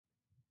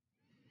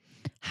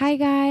Hi,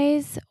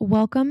 guys.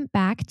 Welcome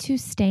back to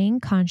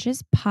Staying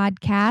Conscious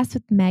podcast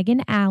with Meg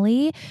and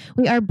Allie.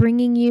 We are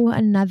bringing you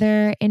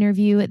another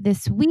interview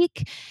this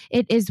week.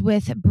 It is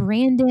with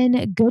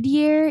Brandon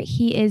Goodyear.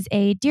 He is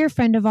a dear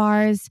friend of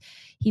ours.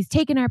 He's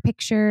taken our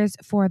pictures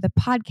for the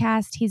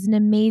podcast. He's an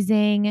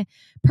amazing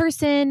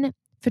person,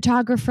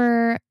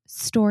 photographer,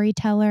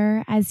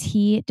 storyteller, as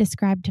he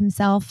described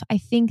himself. I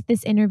think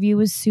this interview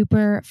was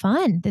super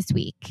fun this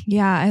week.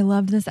 Yeah, I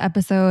loved this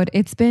episode.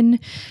 It's been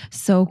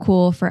so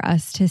cool for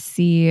us to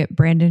see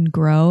Brandon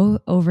grow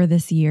over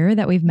this year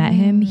that we've met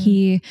him.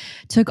 He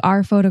took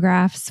our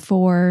photographs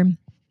for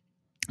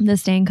the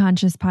Staying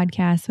Conscious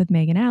podcast with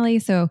Meg and Allie.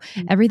 So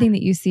everything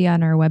that you see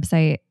on our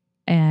website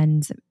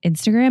and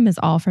Instagram is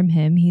all from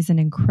him. He's an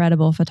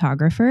incredible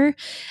photographer.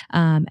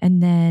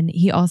 And then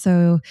he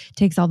also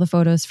takes all the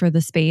photos for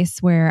the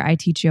space where I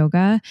teach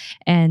yoga.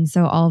 And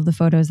so all of the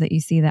photos that you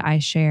see that I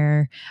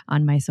share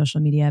on my social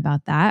media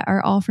about that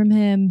are all from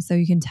him. So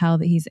you can tell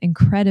that he's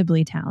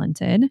incredibly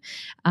talented.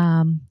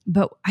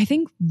 But I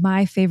think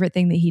my favorite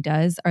thing that he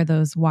does are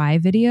those why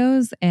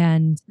videos.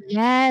 And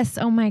yes,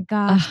 oh my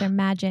gosh, they're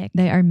magic.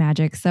 They are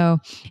magic. So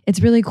it's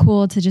really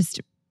cool to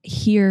just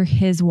hear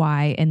his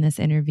why in this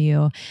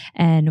interview,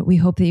 and we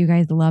hope that you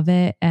guys love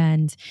it.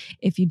 And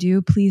if you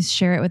do, please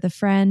share it with a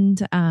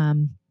friend,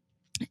 and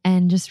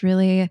just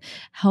really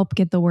help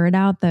get the word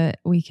out that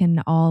we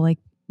can all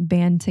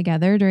band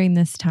together during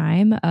this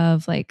time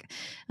of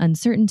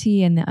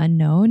uncertainty and the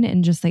unknown,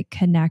 and just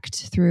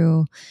connect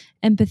through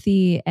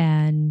empathy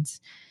and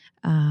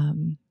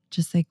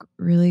just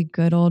really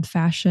good old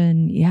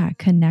fashioned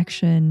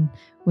connection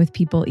with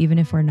people, even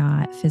if we're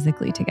not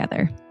physically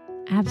together.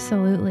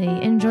 Absolutely.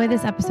 Enjoy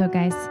this episode,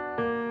 guys.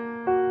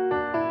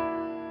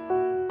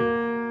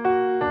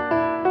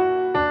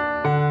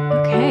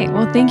 Okay.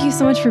 Well, thank you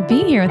so much for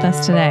being here with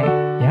us today.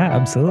 Yeah,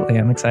 absolutely.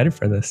 I'm excited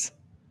for this.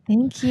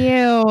 Thank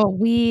you.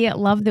 We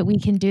love that we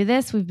can do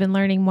this. We've been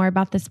learning more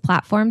about this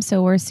platform,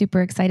 so we're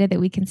super excited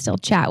that we can still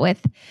chat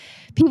with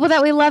people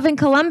that we love in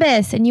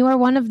Columbus, and you are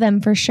one of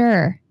them for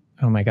sure.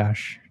 Oh my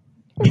gosh.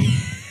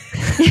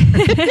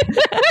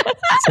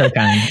 So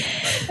kind.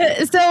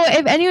 So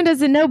if anyone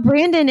doesn't know,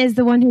 Brandon is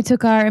the one who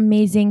took our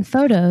amazing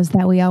photos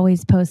that we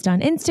always post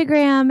on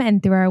Instagram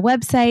and through our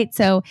website.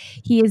 So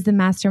he is the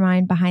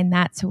mastermind behind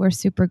that. So we're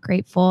super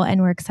grateful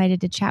and we're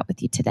excited to chat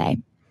with you today.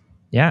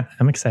 Yeah,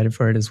 I'm excited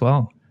for it as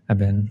well. I've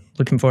been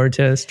looking forward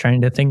to us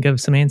trying to think of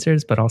some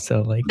answers, but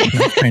also not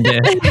trying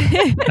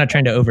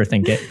to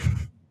overthink it.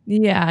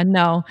 Yeah,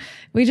 no,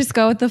 we just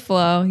go with the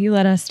flow. You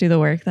let us do the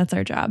work. That's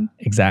our job.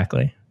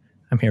 Exactly.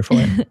 I'm here for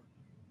it.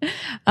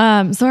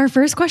 So our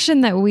first question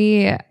that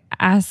we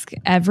ask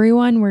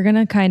everyone, we're going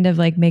to kind of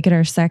make it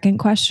our second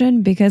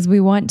question, because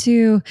we want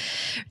to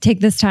take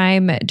this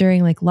time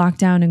during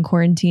lockdown and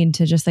quarantine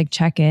to just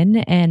check in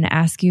and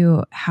ask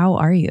you, how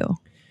are you?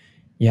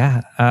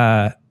 Yeah.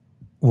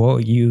 Well,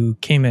 you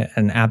came at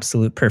an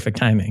absolute perfect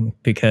timing,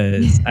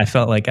 because I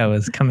felt like I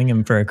was coming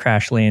in for a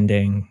crash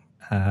landing,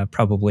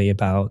 probably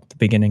about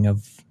the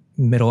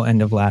middle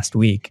end of last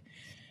week.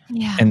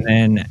 Yeah. And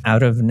then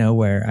out of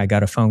nowhere, I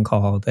got a phone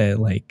call that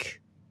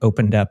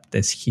opened up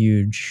this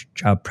huge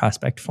job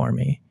prospect for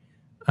me.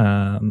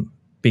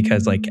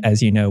 Because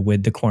as you know,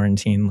 with the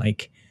quarantine,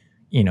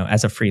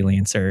 as a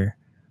freelancer,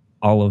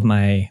 all of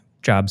my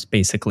jobs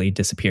basically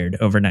disappeared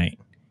overnight.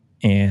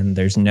 And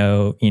there's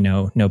no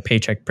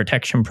paycheck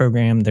protection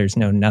program. There's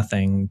no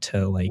nothing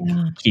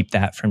to keep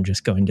that from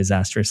just going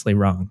disastrously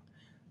wrong.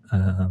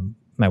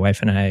 My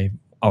wife and I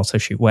also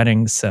shoot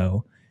weddings.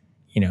 So,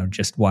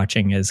 just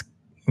watching as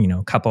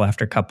couple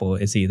after couple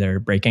is either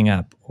breaking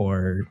up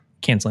or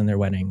canceling their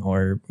wedding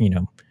or,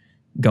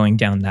 going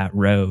down that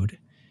road.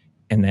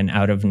 And then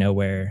out of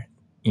nowhere,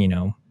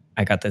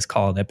 I got this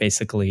call that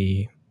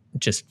basically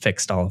just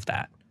fixed all of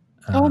that.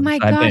 Oh my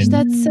gosh,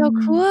 that's so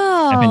cool.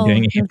 I've been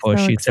doing a handful of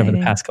shoots exciting. over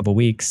the past couple of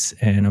weeks,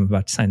 and I'm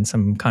about to sign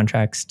some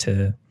contracts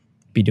to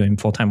be doing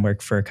full-time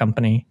work for a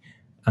company.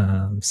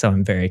 So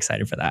I'm very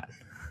excited for that.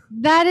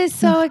 That is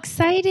so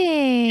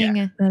exciting.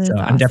 Yeah. That is So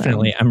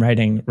awesome. I'm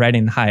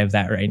riding the high of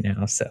that right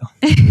now. So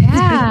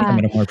Yeah. I'm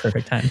at a more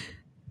perfect time.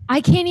 I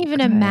can't even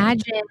Good.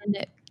 imagine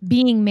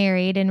being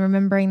married and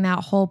remembering that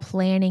whole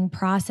planning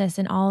process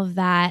and all of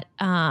that.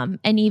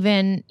 And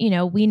even,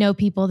 we know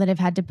people that have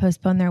had to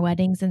postpone their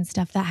weddings and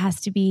stuff. That has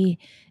to be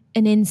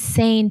an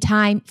insane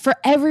time for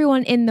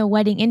everyone in the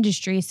wedding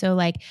industry. So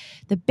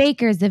the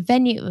bakers, the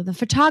venue, the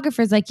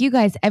photographers, you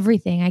guys,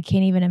 everything. I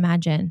can't even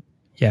imagine.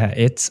 Yeah,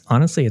 it's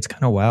kind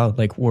of wild.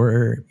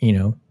 We're,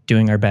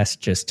 doing our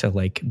best just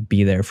to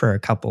be there for our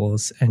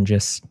couples and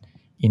just,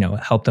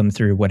 help them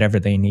through whatever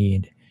they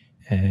need.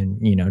 And,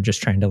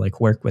 just trying to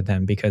work with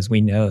them, because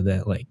we know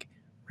that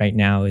right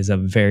now is a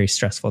very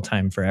stressful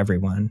time for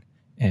everyone.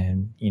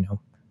 And,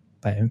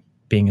 by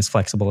being as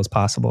flexible as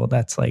possible,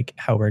 that's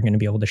how we're going to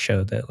be able to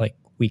show that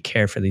we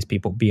care for these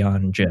people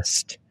beyond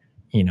just,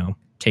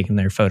 taking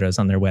their photos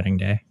on their wedding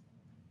day.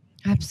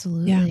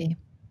 Absolutely.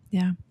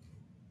 Yeah.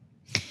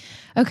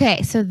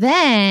 Okay, so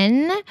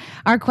then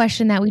our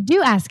question that we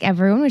do ask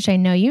everyone, which I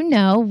know you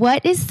know,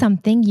 what is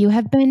something you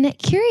have been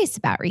curious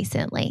about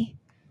recently?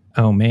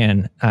 Oh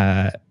man,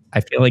 I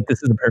feel like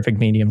this is the perfect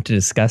medium to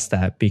discuss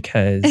that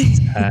because,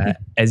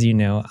 as you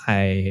know,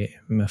 I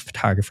am a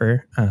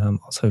photographer,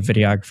 also a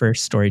videographer,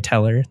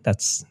 storyteller.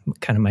 That's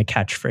kind of my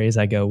catchphrase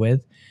I go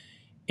with.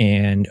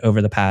 And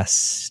over the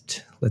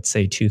past, let's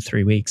say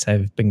 2-3 weeks,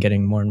 I've been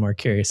getting more and more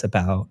curious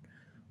about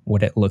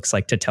what it looks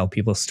like to tell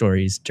people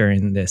stories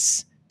during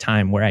this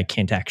time where I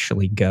can't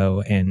actually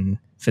go and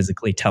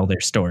physically tell their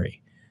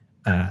story.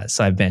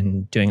 So I've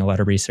been doing a lot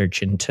of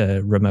research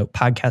into remote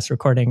podcast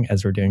recording,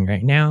 as we're doing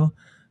right now,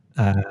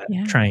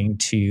 trying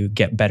to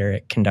get better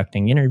at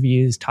conducting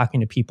interviews, talking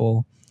to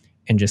people,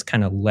 and just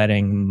kind of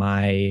letting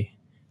my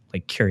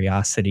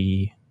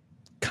curiosity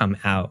come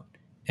out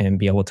and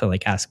be able to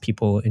ask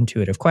people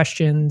intuitive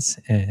questions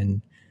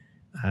and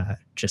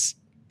just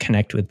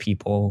connect with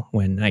people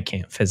when I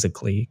can't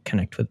physically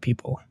connect with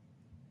people.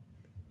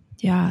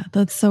 Yeah,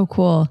 that's so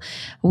cool.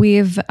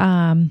 We took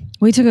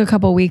a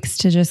couple weeks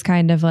to just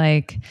kind of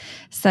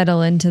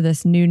settle into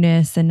this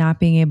newness and not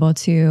being able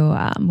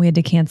to, we had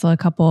to cancel a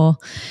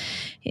couple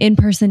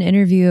in-person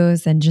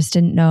interviews and just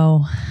didn't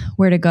know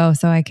where to go.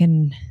 So I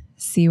can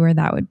see where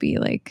that would be.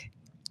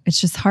 It's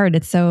just hard.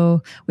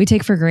 We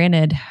take for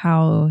granted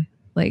how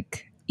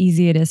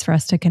easy it is for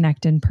us to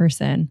connect in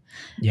person.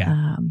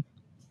 Yeah.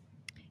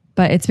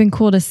 But it's been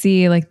cool to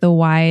see the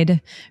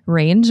wide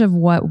range of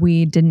what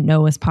we didn't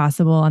know was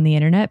possible on the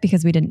internet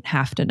because we didn't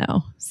have to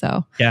know.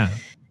 So yeah,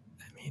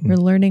 we're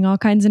learning all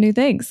kinds of new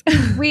things.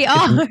 We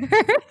are.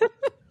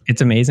 It's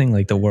amazing,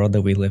 the world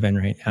that we live in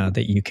right now,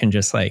 that you can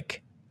just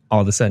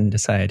all of a sudden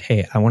decide,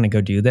 hey, I want to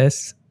go do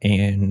this.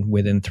 And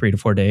within 3 to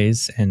 4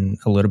 days and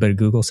a little bit of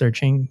Google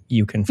searching,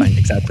 you can find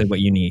exactly what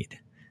you need.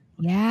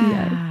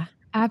 Yeah.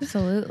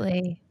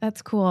 Absolutely.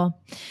 That's cool.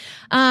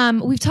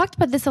 We've talked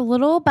about this a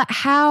little, but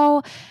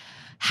how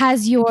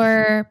has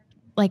your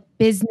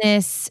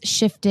business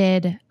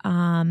shifted?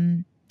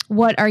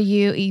 What are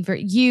you, either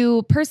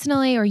you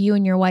personally or you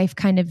and your wife,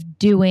 kind of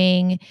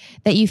doing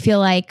that you feel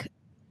like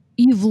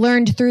you've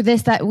learned through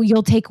this that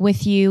you'll take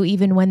with you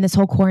even when this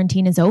whole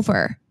quarantine is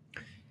over?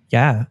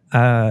 Yeah.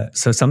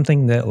 So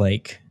something that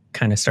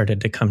kind of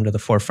started to come to the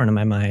forefront of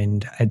my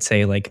mind, I'd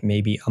say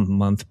maybe a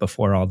month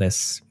before all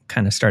this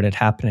kind of started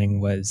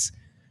happening, was,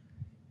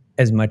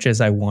 as much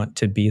as I want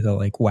to be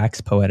the wax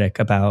poetic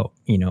about,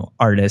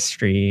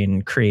 artistry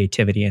and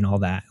creativity and all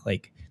that,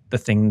 the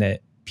thing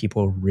that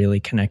people really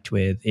connect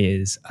with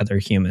is other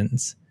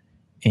humans.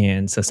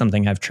 And so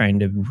something I've tried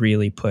to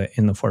really put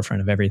in the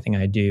forefront of everything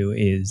I do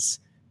is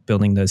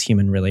building those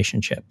human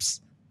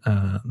relationships.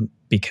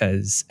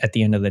 Because at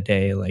the end of the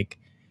day,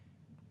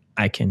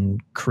 I can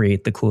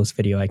create the coolest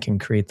video, I can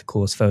create the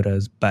coolest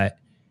photos, but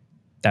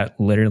that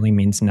literally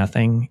means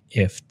nothing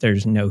if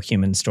there's no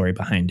human story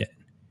behind it.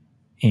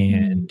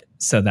 And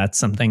so that's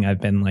something I've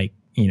been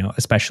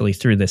especially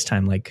through this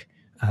time,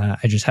 I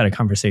just had a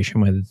conversation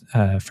with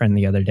a friend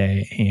the other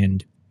day,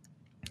 and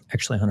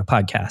actually on a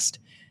podcast,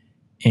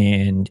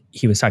 and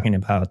he was talking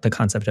about the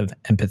concept of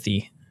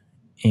empathy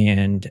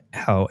and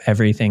how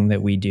everything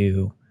that we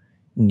do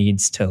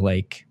needs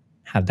to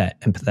have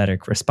that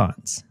empathetic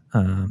response.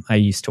 I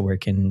used to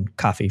work in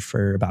coffee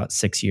for about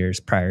 6 years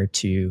prior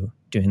to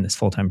doing this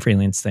full-time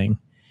freelance thing.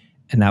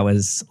 And that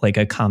was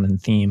a common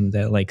theme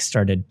that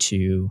started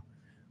to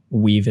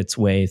weave its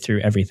way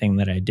through everything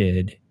that I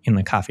did in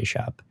the coffee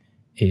shop,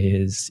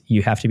 is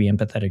you have to be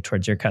empathetic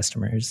towards your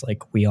customers.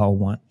 We all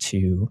want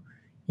to,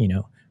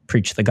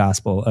 preach the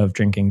gospel of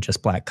drinking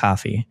just black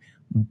coffee.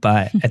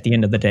 But at the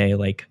end of the day,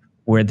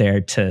 we're there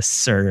to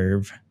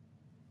serve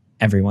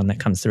everyone that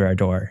comes through our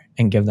door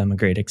and give them a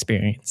great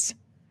experience.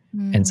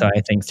 And so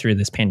I think through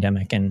this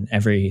pandemic and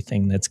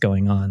everything that's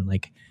going on,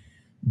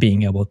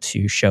 being able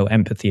to show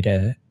empathy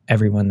to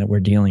everyone that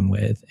we're dealing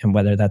with, and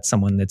whether that's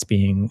someone that's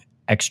being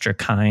extra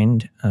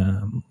kind,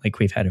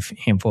 we've had a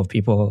handful of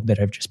people that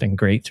have just been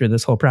great through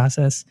this whole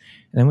process.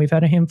 And then we've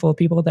had a handful of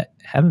people that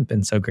haven't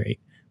been so great,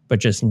 but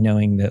just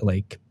knowing that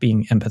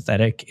being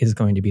empathetic is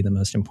going to be the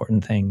most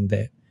important thing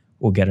that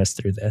will get us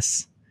through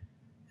this.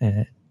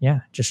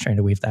 Just trying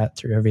to weave that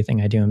through everything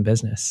I do in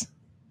business.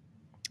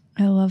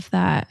 I love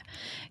that.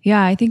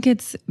 Yeah, I think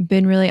it's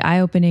been really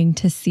eye-opening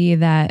to see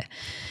that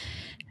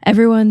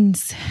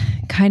everyone's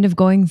kind of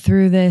going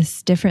through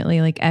this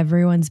differently.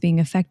 Everyone's being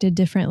affected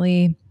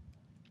differently,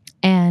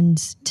 and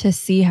to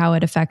see how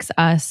it affects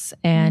us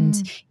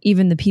and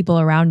even the people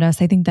around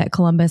us. I think that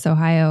Columbus,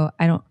 Ohio,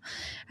 I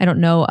don't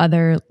know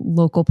other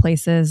local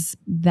places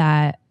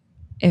that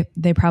if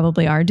they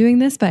probably are doing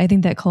this, but I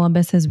think that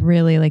Columbus has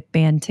really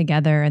band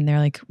together, and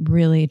they're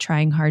really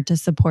trying hard to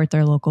support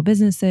their local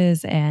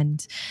businesses.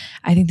 And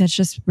I think that's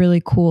just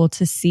really cool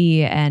to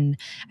see. And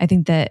I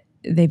think that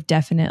they've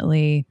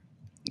definitely,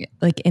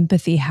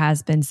 empathy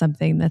has been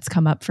something that's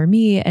come up for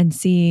me, and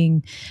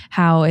seeing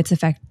how it's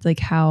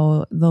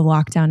how the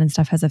lockdown and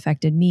stuff has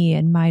affected me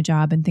and my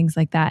job and things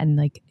like that.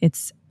 And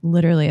it's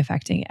literally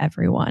affecting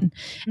everyone.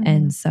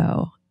 And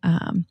so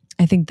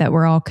I think that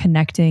we're all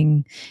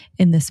connecting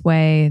in this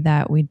way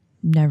that we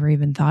never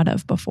even thought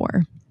of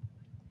before.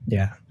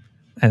 Yeah.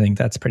 I think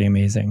that's pretty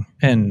amazing.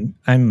 And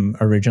I'm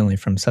originally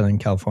from Southern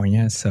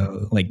California.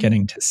 So like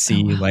getting to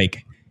see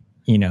like,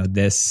 you know,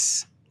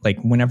 this, like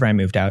whenever I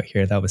moved out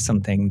here, that was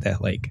something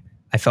that like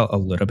I felt a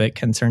little bit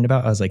concerned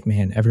about. I was like,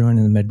 man, everyone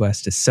in the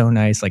Midwest is so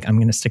nice. Like I'm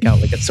going to stick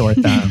out like a sore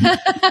thumb.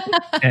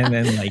 And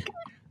then like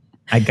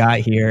I got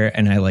here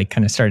and I like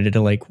kind of started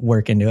to like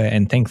work into it.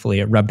 And thankfully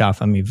it rubbed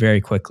off on me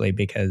very quickly,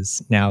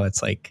 because now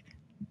it's like,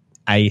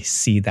 I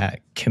see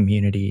that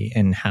community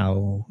and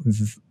how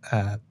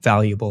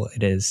valuable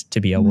it is to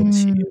be able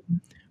to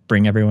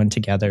bring everyone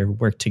together,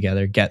 work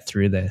together, get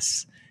through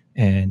this,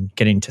 and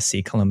getting to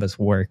see Columbus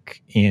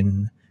work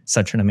in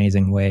such an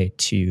amazing way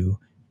to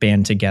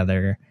band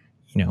together,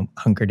 you know,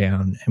 hunker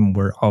down, and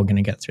we're all going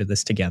to get through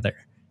this together.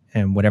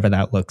 And whatever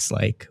that looks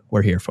like,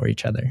 we're here for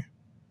each other.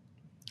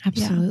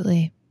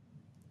 Absolutely.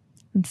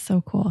 It's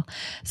so cool.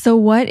 So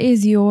what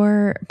is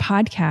your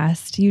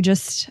podcast? You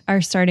just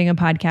are starting a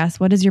podcast.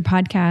 What is your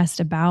podcast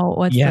about?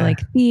 What's the like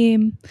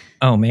theme?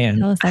 Oh man.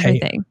 Tell us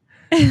everything.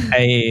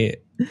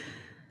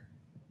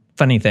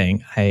 Funny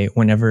thing,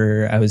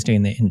 whenever I was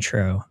doing the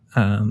intro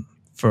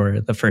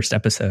for the first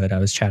episode, I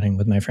was chatting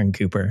with my friend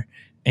Cooper,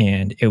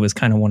 and it was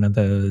kind of one of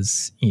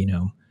those, you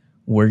know,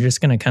 we're just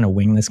going to kind of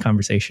wing this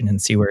conversation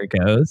and see where it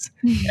goes.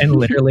 And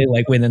literally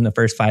like within the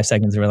first 5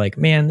 seconds, we're like,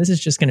 man, this is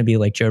just going to be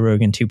like Joe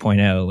Rogan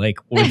 2.0. Like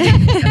we're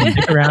just going to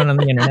dick around on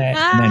the internet,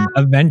 and then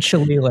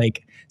eventually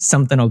like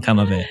something will come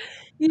of it.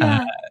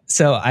 Yeah.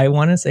 So I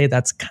want to say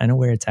that's kind of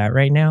where it's at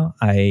right now.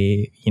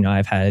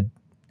 I've had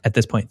at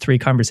this point 3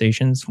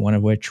 conversations, one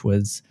of which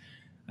was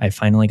I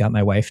finally got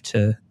my wife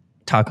to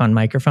talk on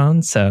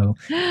microphone. So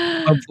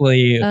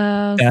hopefully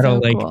that'll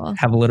cool.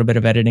 Have a little bit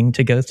of editing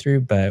to go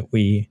through, but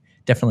we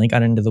definitely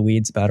got into the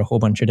weeds about a whole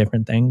bunch of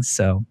different things.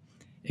 So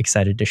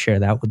excited to share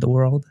that with the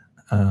world.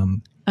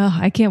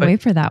 I can't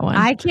wait for that one.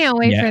 I can't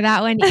wait for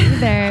that one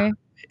either.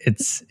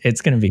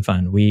 It's going to be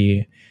fun.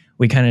 We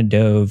kind of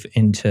dove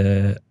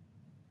into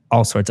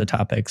all sorts of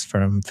topics,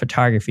 from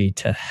photography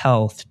to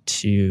health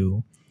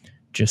to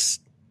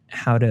just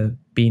how to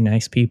be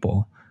nice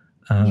people.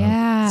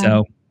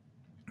 So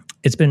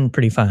it's been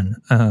pretty fun.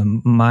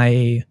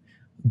 My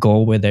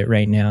goal with it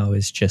right now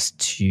is just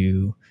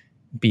to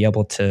be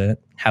able to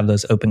have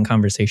those open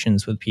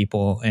conversations with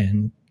people,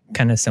 and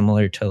kind of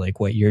similar to like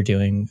what you're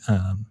doing,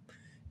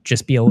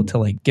 just be able to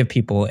like give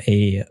people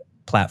a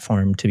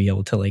platform to be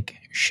able to like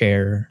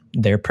share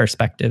their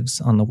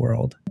perspectives on the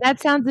world. That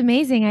sounds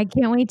amazing. I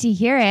can't wait to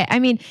hear it. I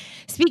mean,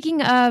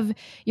 speaking of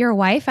your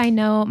wife, I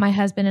know my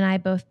husband and I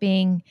both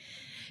being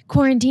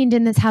quarantined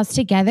in this house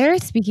together,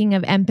 speaking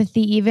of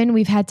empathy, even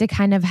we've had to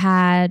kind of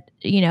had,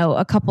 you know,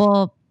 a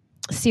couple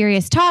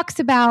serious talks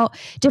about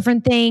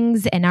different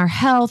things and our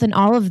health and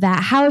all of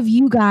that. How have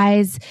you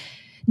guys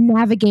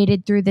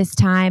navigated through this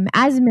time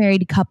as a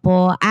married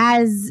couple,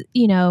 as,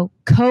 you know,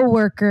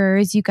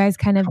 co-workers? You guys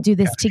kind of do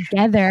this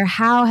together.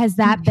 How has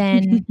that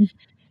been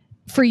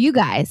for you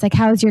guys? Like,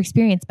 how has your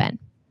experience been?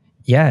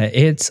 Yeah,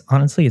 it's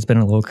been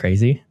a little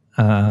crazy.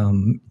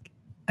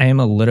 I am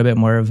a little bit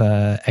more of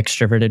a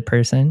extroverted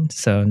person,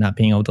 so not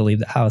being able to leave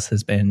the house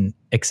has been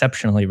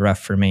exceptionally rough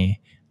for me.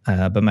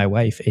 But my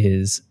wife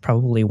is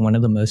probably one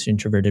of the most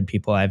introverted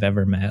people I've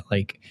ever met.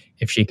 Like,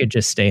 if she could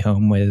just stay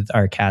home with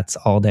our cats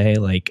all day,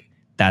 like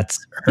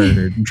that's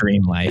her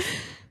dream life.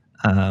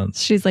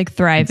 She's like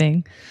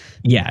thriving.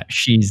 Yeah,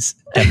 she's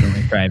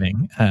definitely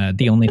thriving.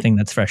 The only thing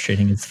that's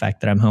frustrating is the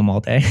fact that I'm home all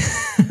day.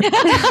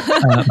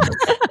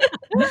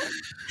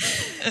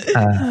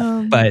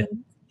 But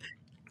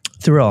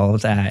through all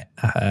of that,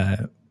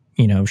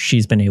 you know,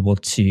 she's been able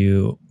to,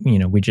 you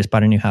know, we just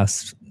bought a new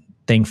house,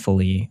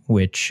 thankfully,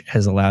 which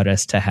has allowed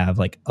us to have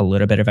like a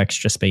little bit of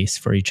extra space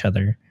for each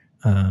other.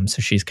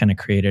 So she's kind of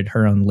created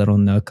her own little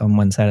nook on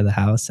one side of the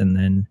house, and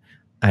then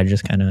I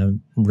just kind of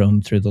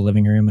roam through the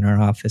living room and our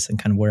office and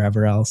kind of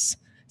wherever else.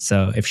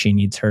 So if she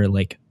needs her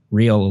like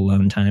real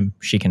alone time,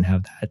 she can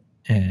have that,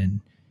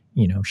 and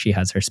you know, she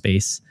has her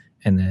space.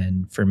 And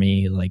then for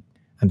me, like,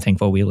 I'm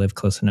thankful we live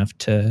close enough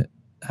to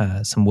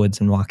some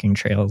woods and walking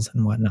trails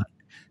and whatnot.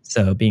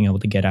 So being able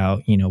to get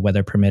out, you know,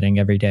 weather permitting,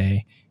 every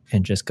day,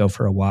 and just go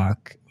for a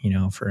walk, you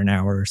know, for an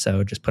hour or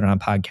so, just put on a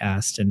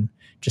podcast and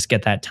just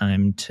get that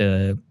time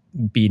to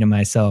be to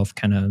myself,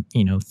 kind of,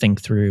 you know,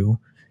 think through,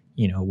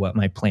 you know, what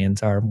my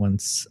plans are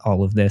once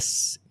all of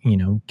this, you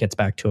know, gets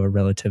back to a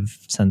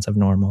relative sense of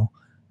normal.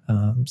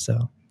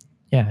 So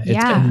yeah,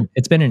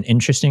 it's been an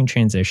interesting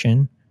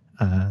transition,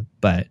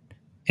 but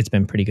it's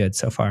been pretty good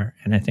so far.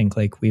 And I think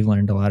like we've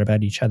learned a lot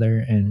about each other,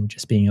 and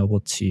just being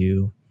able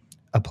to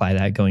apply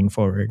that going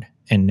forward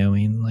and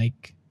knowing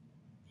like,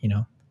 you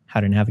know, how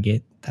to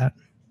navigate that.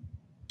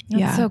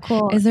 That's so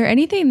cool. Is there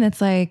anything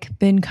that's like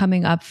been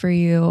coming up for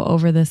you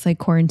over this like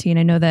quarantine?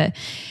 I know that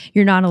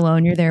you're not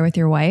alone, you're there with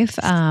your wife,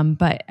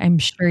 but I'm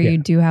sure you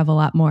do have a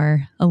lot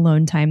more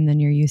alone time than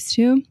you're used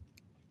to.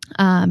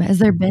 Has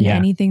there been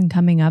anything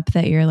coming up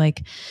that you're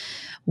like,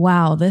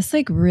 wow, this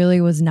like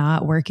really was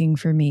not working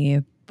for me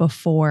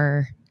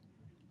before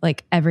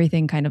like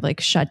everything kind of like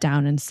shut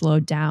down and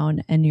slowed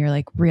down, and you're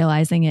like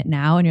realizing it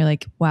now, and you're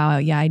like, wow,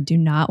 yeah, I do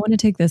not want to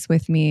take this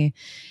with me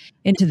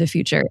into the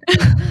future.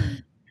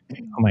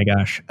 Oh my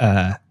gosh.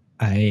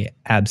 I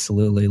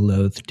absolutely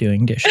loathe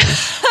doing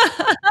dishes.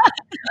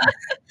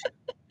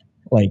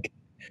 Like,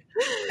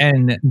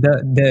 and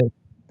the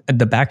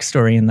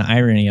backstory and the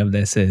irony of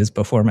this is,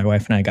 before my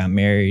wife and I got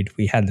married,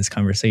 we had this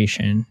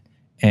conversation,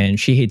 and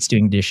she hates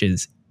doing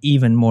dishes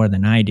even more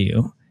than I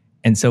do.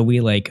 And so we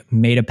like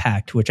made a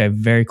pact, which I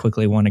very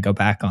quickly want to go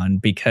back on,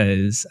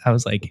 because I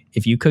was like,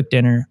 if you cook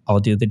dinner, I'll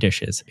do the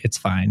dishes. It's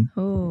fine.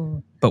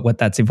 Oh. But what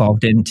that's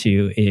evolved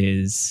into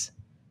is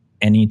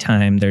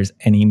anytime there's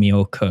any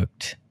meal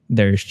cooked,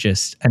 there's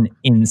just an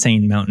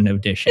insane mountain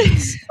of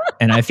dishes.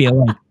 And I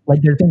feel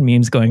like there's been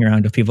memes going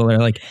around of people that are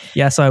like,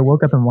 yeah, so I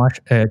woke up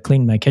and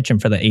cleaned my kitchen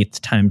for the 8th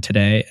time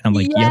today. And I'm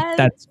like, Yes. Yep,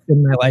 that's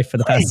been my life for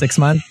the past 6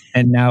 months.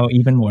 And now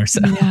even more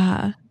so.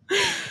 Yeah.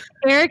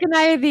 Eric and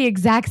I are the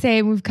exact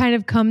same. We've kind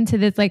of come to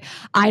this, like,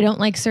 I don't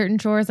like certain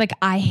chores. Like,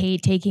 I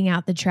hate taking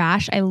out the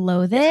trash. I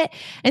loathe it.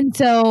 And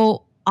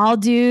so I'll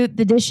do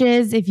the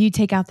dishes if you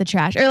take out the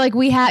trash. Or like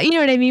we have, you know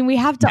what I mean? We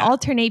have to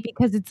alternate,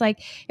 because it's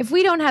like, if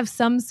we don't have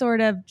some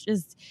sort of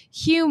just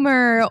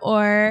humor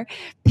or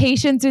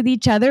patience with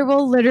each other,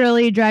 we'll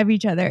literally drive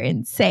each other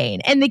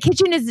insane. And the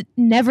kitchen is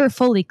never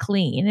fully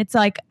clean. It's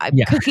like I'm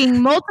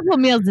cooking multiple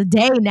meals a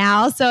day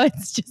now. So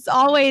it's just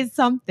always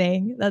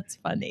something. That's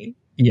funny.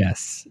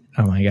 Yes.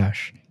 Oh my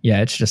gosh.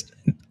 Yeah, it's just,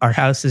 our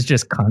house is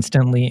just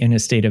constantly in a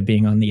state of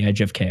being on the edge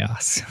of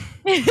chaos.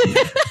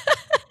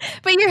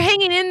 But you're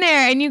hanging in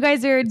there, and you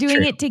guys are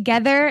doing it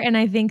together. And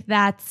I think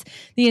that's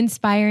the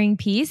inspiring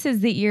piece,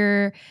 is that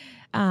you're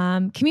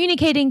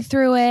communicating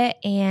through it,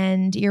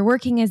 and you're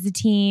working as a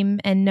team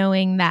and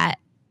knowing that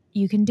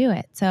you can do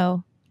it.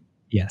 So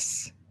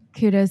yes.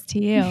 Kudos to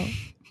you.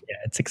 Yeah,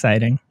 it's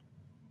exciting.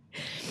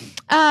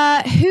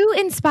 Who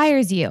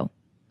inspires you?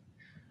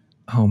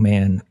 Oh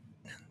man.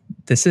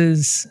 This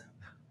is,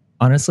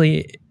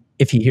 honestly,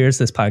 if he hears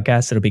this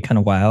podcast, it'll be kind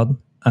of wild.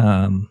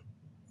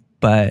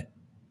 But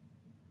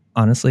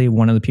honestly,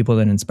 one of the people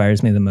that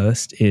inspires me the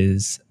most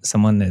is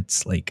someone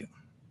that's like,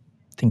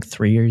 I think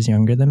 3 years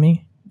younger than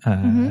me.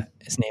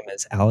 His name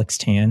is Alex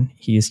Tan.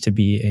 He used to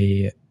be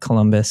a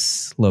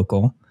Columbus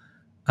local.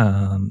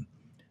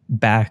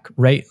 Back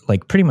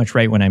pretty much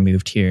right when I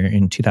moved here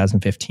in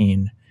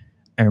 2015,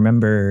 I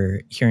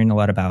remember hearing a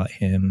lot about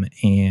him,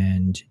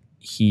 and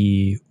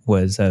he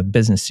was a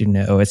business student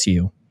at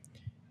OSU,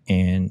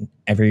 and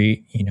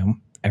every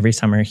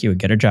summer he would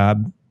get a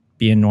job,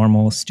 be a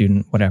normal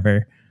student,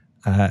 whatever.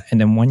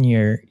 And then one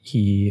year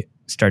he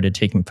started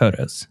taking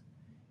photos,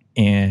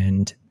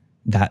 and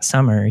that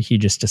summer he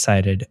just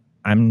decided,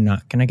 I'm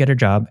not going to get a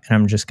job, and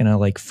I'm just going to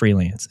like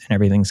freelance, and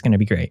everything's going to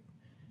be great.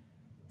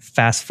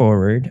 Fast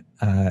forward,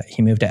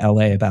 he moved to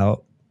LA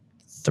about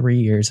 3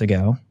 years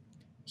ago.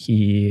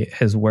 He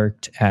has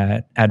worked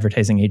at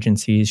advertising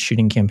agencies,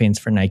 shooting campaigns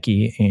for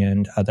Nike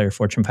and other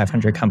Fortune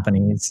 500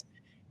 companies.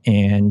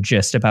 And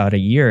just about a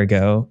year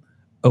ago,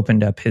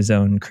 opened up his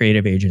own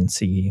creative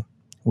agency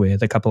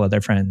with a couple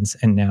other friends,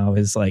 and now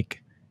is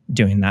like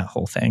doing that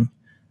whole thing.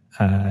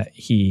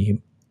 He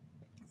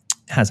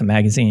has a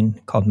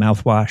magazine called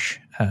Mouthwash.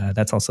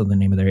 That's also the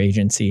name of their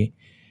agency.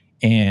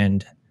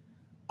 And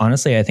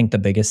honestly, I think the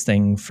biggest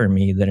thing for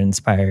me that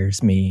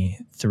inspires me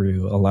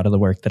through a lot of the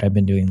work that I've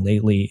been doing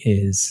lately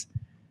is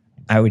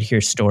I would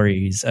hear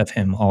stories of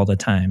him all the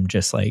time.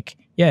 Just like,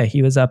 yeah,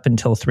 he was up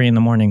until 3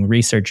 a.m.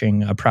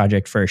 researching a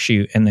project for a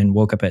shoot, and then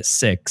woke up at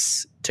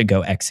 6 to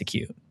go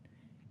execute.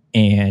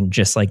 And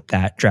just like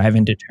that drive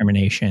and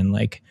determination,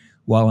 like,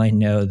 while I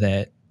know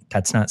that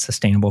that's not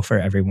sustainable for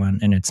everyone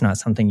and it's not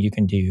something you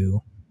can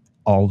do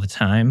all the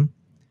time,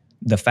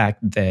 the fact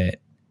that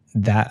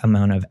that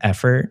amount of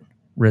effort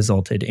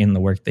resulted in the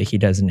work that he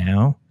does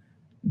now,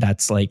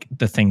 that's like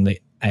the thing that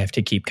I have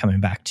to keep coming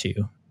back to.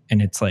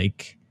 And it's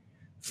like,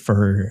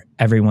 for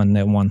everyone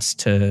that wants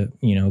to,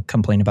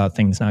 complain about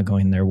things not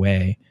going their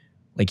way,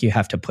 like, you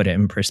have to put it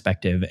in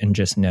perspective and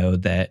just know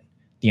that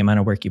the amount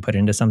of work you put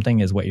into something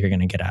is what you're going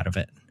to get out of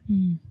it.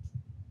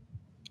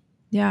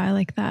 Yeah, I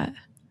like that.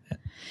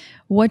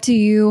 What do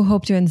you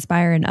hope to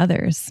inspire in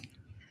others?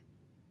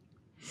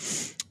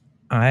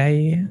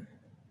 I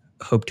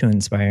hope to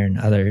inspire in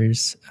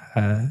others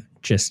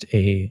just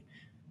a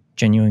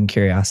genuine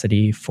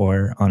curiosity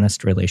for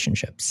honest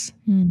relationships.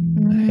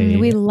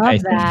 We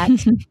love that.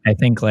 I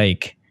think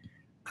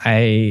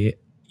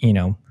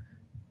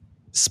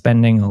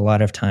spending a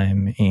lot of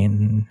time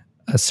in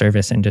a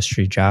service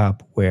industry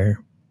job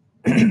where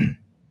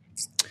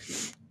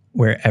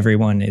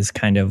everyone is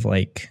kind of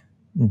like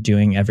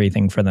doing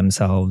everything for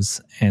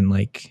themselves, and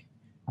like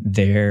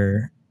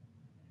there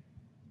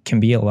can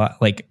be a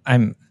lot, like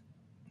I'm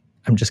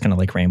just gonna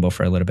like ramble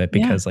for a little bit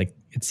because like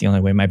it's the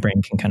only way my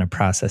brain can kind of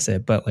process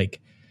it. But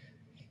like,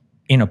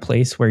 in a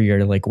place where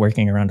you're like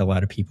working around a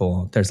lot of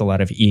people, there's a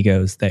lot of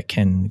egos that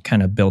can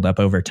kind of build up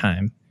over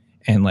time.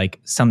 And like,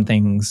 some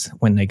things,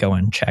 when they go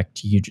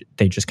unchecked,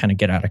 they just kind of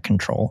get out of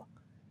control.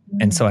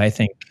 And so I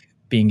think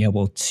being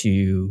able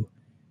to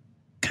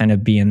kind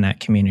of be in that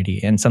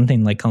community. And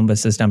something like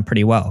Columbus has done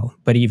pretty well,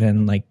 but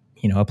even like,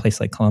 a place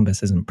like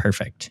Columbus isn't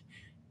perfect.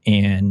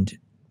 And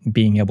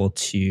being able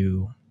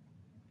to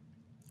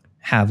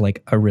have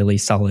like a really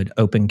solid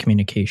open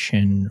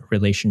communication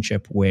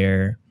relationship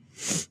where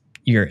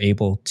you're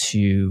able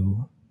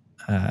to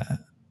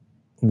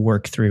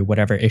work through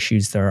whatever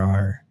issues there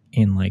are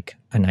in like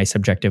a nice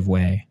objective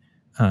way.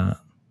 I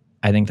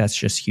think that's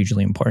just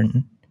hugely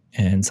important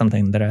and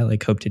something that I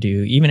like hope to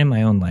do even in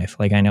my own life.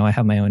 Like I know I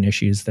have my own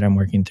issues that I'm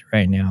working through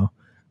right now.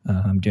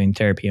 I'm doing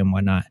therapy and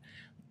whatnot,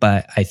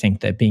 but I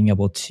think that being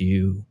able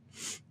to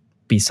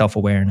be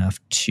self-aware enough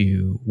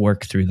to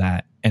work through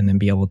that and then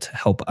be able to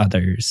help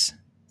others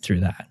through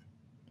that.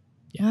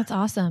 Yeah. That's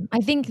awesome. I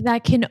think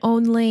that can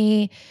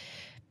only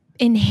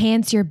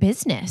enhance your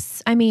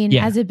business. I mean,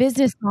 as a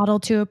business model,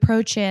 to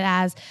approach it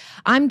as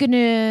I'm going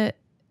to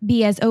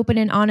be as open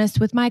and honest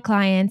with my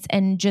clients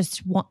and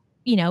just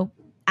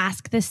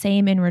ask the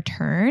same in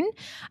return.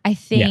 I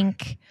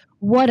think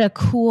what a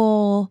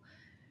cool,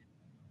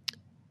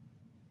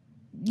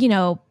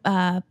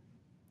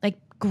 like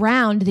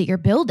ground that you're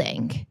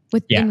building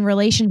in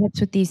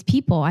relationships with these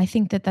people. I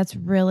think that that's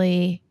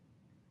really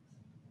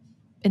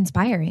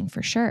inspiring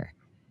for sure.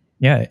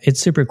 Yeah,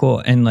 it's super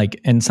cool.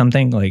 And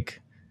something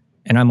like,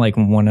 and I'm like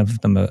one of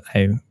the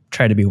I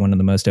try to be one of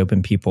the most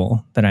open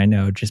people that I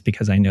know, just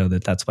because I know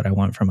that that's what I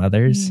want from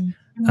others.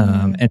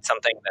 And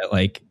something that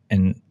like,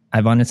 and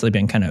I've honestly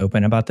been kind of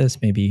open about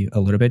this, maybe a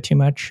little bit too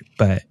much,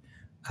 but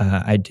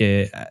I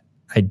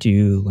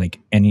do like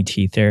NET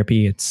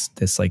therapy. It's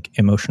this like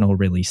emotional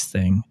release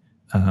thing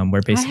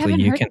where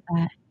basically you can,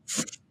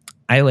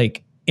 I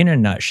like in a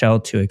nutshell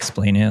to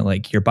explain it,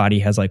 like your body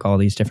has like all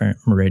these different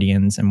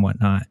meridians and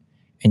whatnot,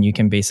 and you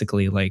can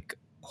basically like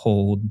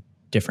hold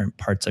different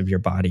parts of your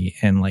body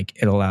and like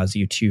it allows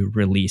you to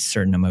release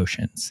certain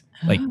emotions.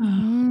 Like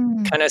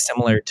kind of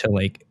similar to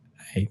like,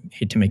 I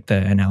hate to make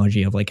the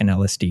analogy of like an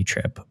LSD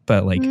trip,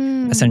 but like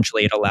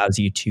essentially it allows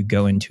you to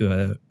go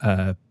into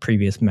a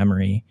previous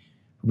memory,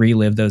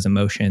 relive those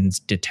emotions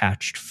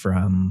detached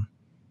from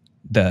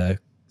the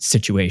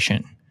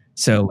situation.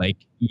 So like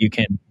you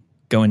can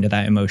go into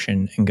that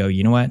emotion and go,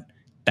 you know what,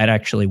 that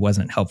actually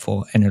wasn't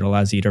helpful, and it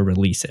allows you to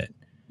release it.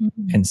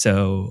 And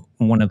so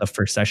one of the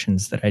first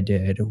sessions that I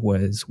did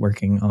was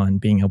working on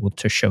being able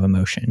to show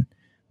emotion,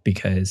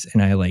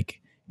 and I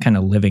like kind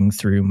of living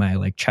through my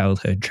like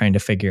childhood, trying to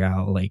figure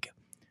out like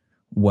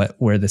what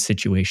were the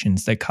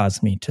situations that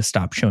caused me to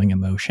stop showing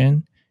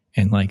emotion.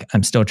 And like,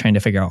 I'm still trying to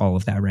figure out all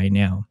of that right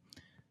now.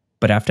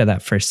 But after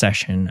that first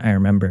session, I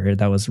remember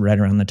that was right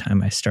around the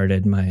time I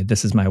started my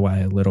This Is My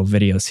Why little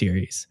video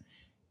series.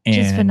 Which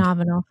is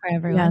phenomenal for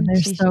everyone. Yeah,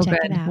 they're so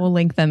good. We'll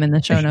link them in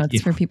the show notes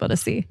for people to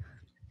see.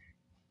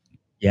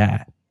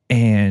 Yeah.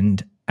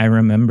 And I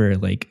remember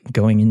like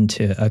going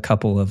into a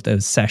couple of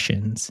those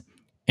sessions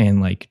and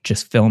like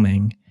just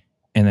filming.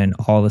 And then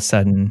all of a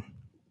sudden,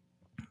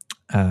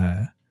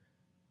 I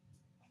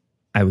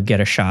would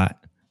get a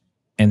shot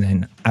and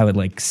then I would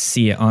like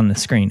see it on the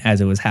screen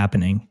as it was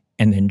happening,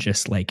 and then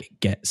just like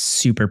get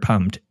super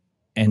pumped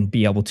and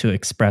be able to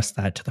express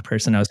that to the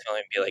person I was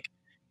filming and be like,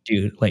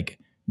 dude, like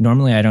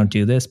normally I don't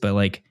do this, but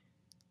like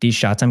these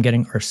shots I'm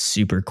getting are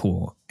super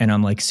cool. And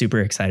I'm like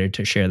super excited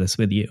to share this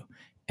with you.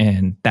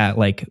 And that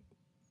like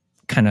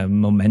kind of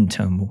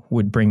momentum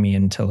would bring me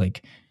into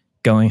like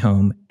going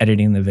home,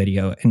 editing the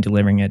video and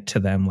delivering it to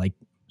them like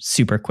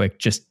super quick,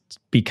 just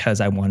because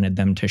I wanted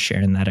them to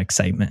share in that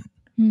excitement.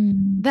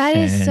 That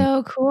is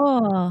so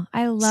cool.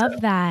 I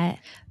love that.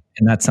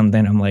 And that's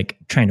something I'm like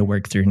trying to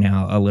work through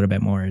now a little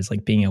bit more, is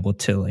like being able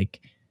to like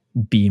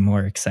be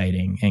more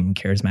exciting and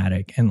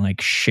charismatic and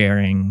like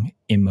sharing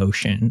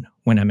emotion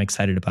when I'm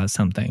excited about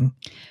something.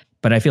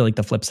 But I feel like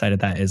the flip side of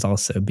that is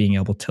also being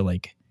able to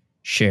like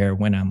share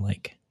when I'm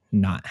like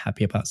not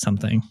happy about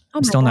something.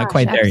 I'm still not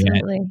quite there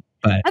yet.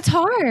 But that's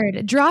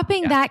hard.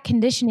 Dropping that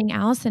conditioning,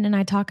 Allison and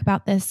I talk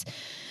about this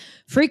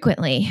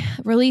frequently,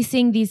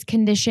 releasing these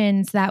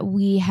conditions that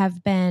we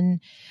have been,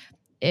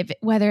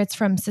 whether it's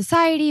from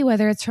society,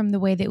 whether it's from the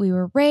way that we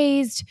were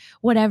raised,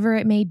 whatever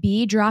it may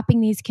be,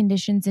 dropping these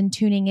conditions and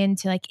tuning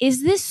into like,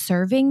 is this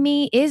serving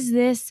me? Is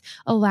this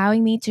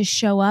allowing me to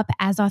show up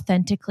as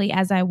authentically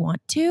as I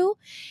want to?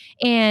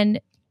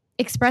 And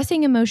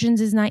expressing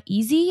emotions is not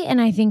easy.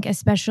 And I think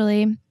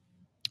especially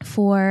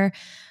for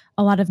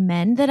a lot of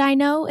men that I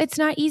know, it's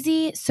not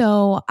easy.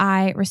 So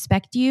I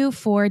respect you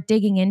for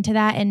digging into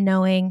that and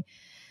knowing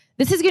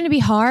this is going to be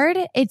hard.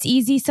 It's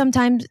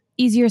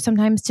easier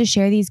sometimes to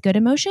share these good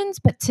emotions,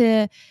 but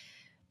to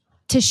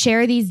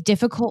share these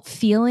difficult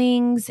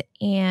feelings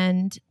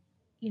and,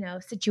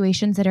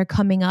 situations that are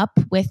coming up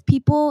with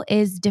people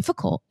is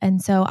difficult.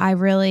 And so I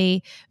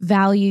really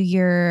value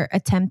your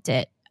attempt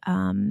at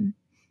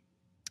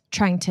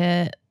trying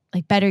to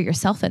like better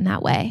yourself in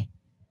that way.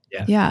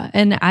 Yeah.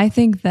 And I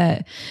think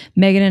that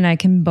Megan and I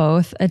can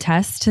both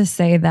attest to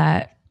say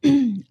that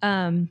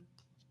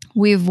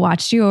we've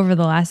watched you over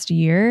the last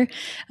year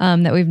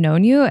that we've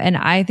known you. And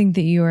I think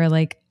that you are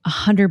like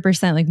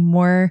 100% like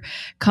more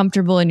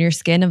comfortable in your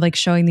skin of like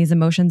showing these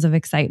emotions of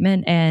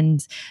excitement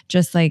and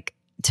just like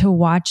to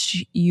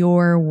watch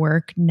your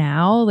work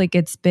now, like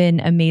it's been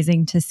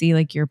amazing to see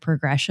like your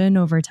progression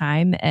over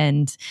time,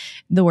 and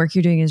the work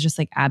you're doing is just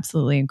like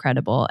absolutely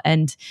incredible.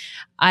 And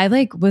I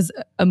like was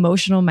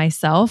emotional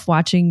myself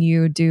watching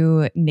you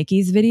do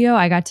Nikki's video.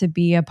 I got to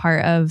be a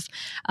part of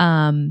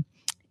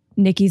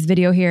Nikki's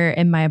video here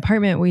in my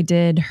apartment. We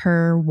did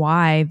her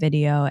why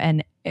video,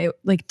 and it,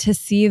 like to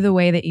see the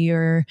way that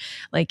you're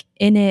like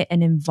in it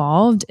and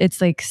involved,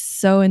 it's like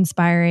so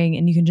inspiring,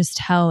 and you can just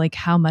tell like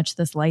how much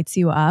this lights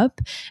you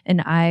up.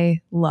 And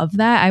I love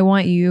that. I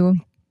want you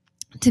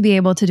to be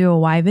able to do a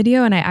why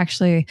video, and I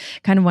actually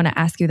kind of want to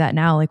ask you that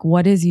now. Like,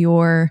 what is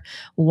your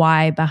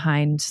why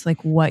behind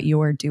like what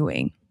you're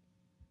doing?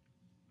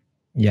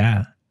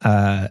 Yeah,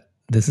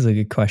 this is a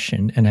good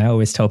question, and I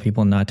always tell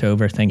people not to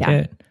overthink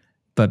it.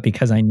 But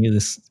because I knew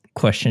this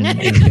question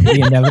is going to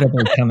be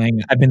inevitably coming,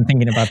 I've been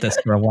thinking about this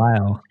for a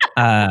while.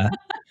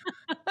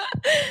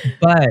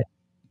 But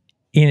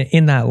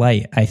in that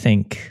light, I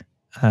think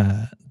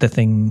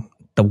the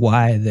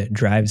why that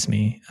drives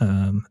me,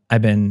 I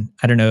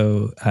don't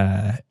know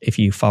if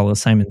you follow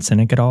Simon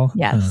Sinek at all.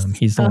 Yes.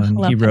 He's the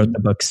one, he wrote the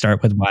book,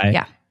 Start With Why.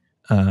 Yeah.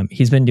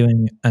 He's been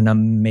doing an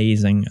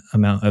amazing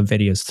amount of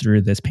videos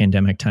through this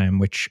pandemic time,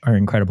 which are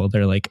incredible.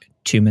 They're like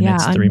 2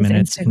 minutes, 3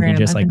 minutes. Instagram, and he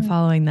just I've been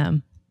following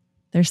them.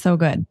 They're so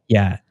good.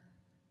 Yeah.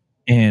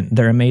 And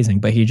they're amazing.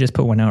 But he just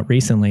put one out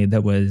recently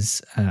that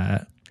was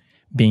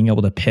being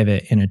able to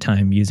pivot in a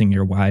time using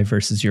your why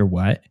versus your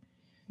what.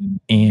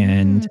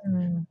 And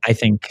I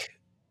think,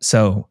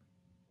 so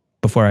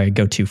before I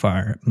go too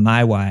far,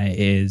 my why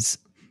is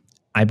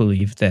I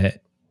believe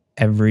that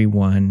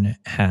everyone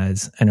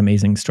has an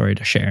amazing story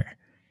to share.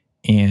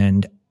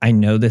 And I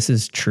know this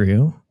is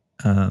true.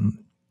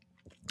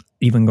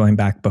 Even going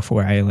back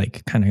before I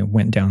like kind of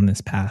went down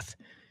this path,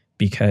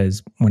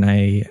 because when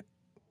I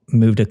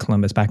moved to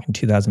Columbus back in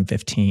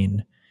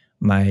 2015,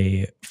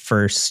 my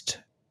first,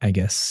 I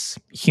guess,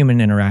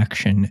 human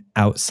interaction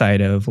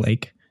outside of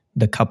like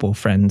the couple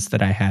friends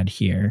that I had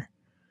here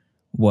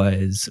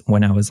was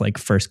when I was like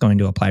first going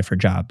to apply for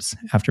jobs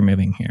after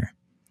moving here.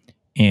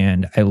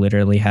 And I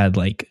literally had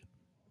like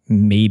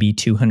maybe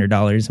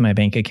 $200 in my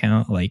bank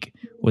account, like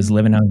was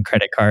living on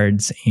credit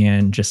cards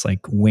and just like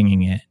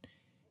winging it.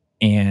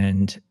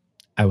 And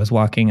I was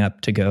walking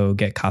up to go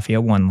get coffee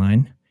at One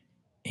Line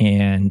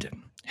and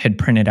had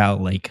printed out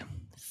like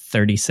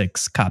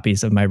 36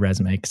 copies of my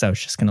resume because I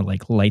was just going to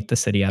like light the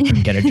city up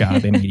and get a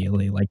job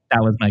immediately. Like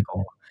that was my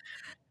goal.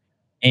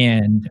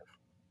 And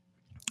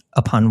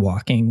upon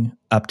walking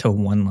up to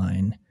One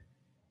Line,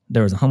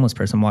 there was a homeless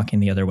person walking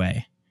the other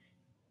way.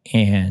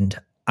 And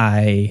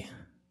I'm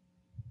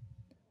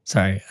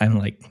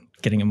like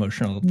getting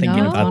emotional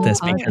thinking about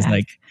this because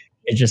like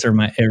it just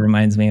it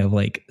reminds me of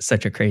like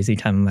such a crazy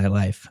time in my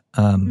life.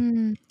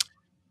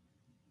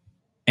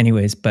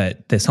 Anyways,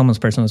 but this homeless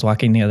person was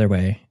walking the other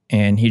way,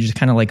 and he just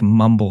kind of like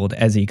mumbled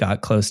as he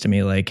got close to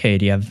me, like, "Hey,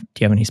 do you have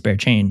any spare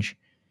change?"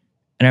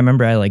 And I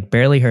remember I like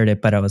barely heard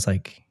it, but I was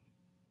like,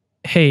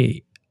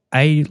 "Hey,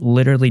 I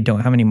literally don't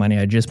have any money.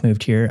 I just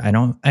moved here. I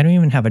don't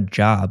even have a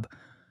job,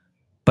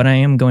 but I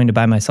am going to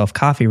buy myself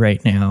coffee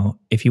right now.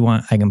 If you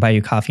want, I can buy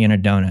you coffee and a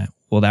donut.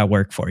 Will that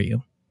work for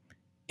you?"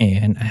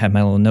 And I had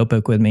my little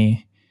notebook with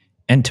me,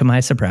 and to my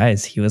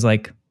surprise, he was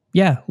like,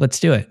 "Yeah, let's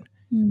do it."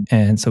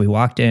 And so we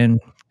walked in,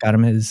 got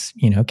him his,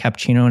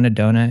 cappuccino and a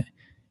donut.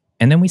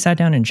 And then we sat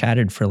down and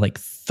chatted for like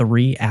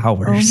 3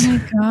 hours. Oh my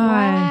God.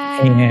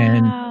 Wow.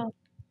 And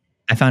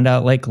I found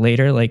out like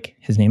later, like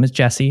his name is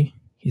Jesse.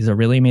 He's a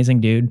really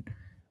amazing dude.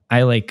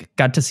 I like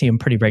got to see him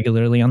pretty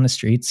regularly on the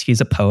streets. He's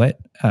a poet.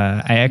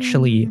 I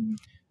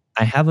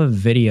have a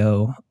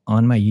video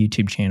on my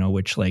YouTube channel,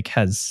 which like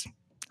has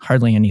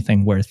hardly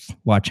anything worth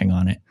watching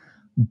on it.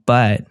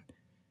 But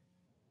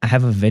I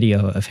have a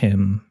video of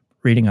him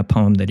reading a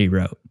poem that he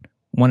wrote.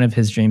 One of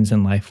his dreams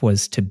in life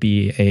was to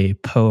be a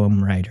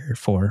poem writer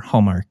for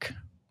Hallmark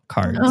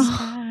cards.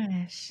 Oh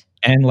gosh.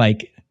 And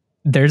like,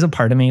 there's a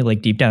part of me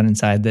like deep down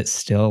inside that's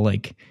still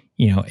like,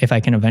 if I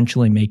can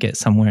eventually make it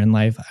somewhere in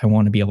life, I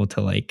want to be able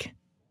to like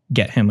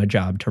get him a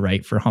job to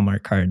write for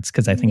Hallmark cards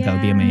because I think that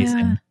would be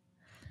amazing.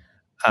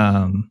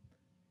 And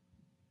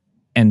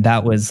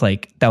that was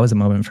a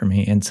moment for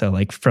me. And so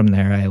like from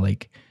there, I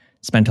like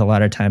spent a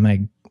lot of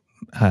time.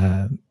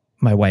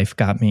 My wife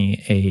got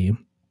me a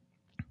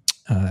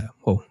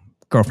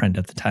girlfriend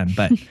at the time,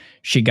 but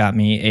she got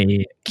me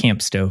a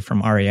camp stove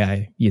from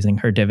REI using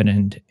her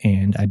dividend.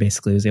 And I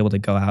basically was able to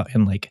go out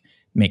and like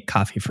make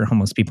coffee for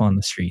homeless people on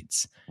the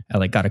streets. I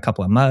like got a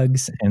couple of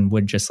mugs and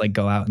would just like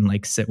go out and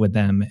like sit with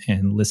them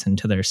and listen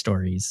to their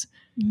stories.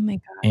 Oh my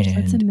gosh, and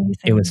that's amazing.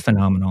 It was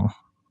phenomenal.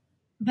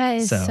 That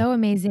is so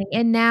amazing.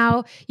 And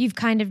now you've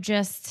kind of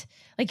just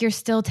like, you're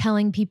still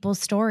telling people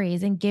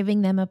stories and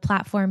giving them a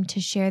platform to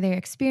share their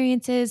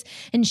experiences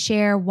and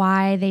share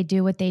why they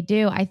do what they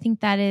do. I think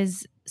that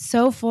is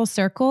so full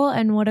circle,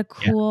 and what a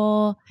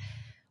cool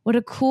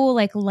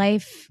like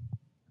life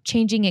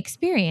changing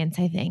experience,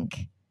 I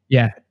think.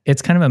 Yeah,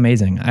 it's kind of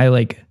amazing.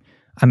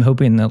 I'm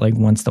hoping that like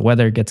once the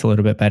weather gets a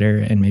little bit better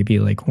and maybe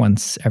like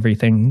once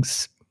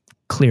everything's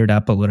cleared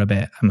up a little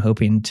bit, I'm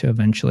hoping to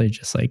eventually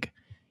just like,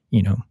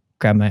 you know,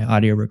 grab my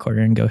audio recorder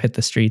and go hit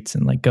the streets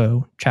and like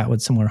go chat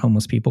with some more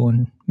homeless people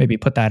and maybe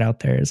put that out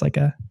there as like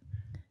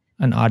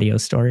an audio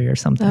story or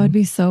something. That would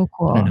be so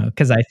cool. I don't know,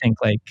 because I think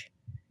like,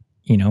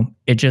 you know,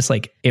 it just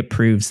like, it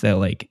proves that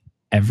like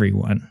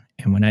everyone,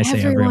 and when I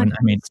say everyone,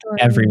 I mean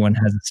everyone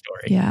has a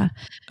story. Yeah.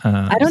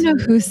 I don't know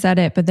who said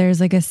it, but there's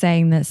like a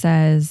saying that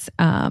says,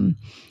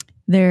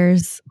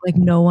 there's like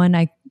no one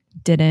I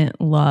didn't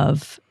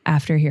love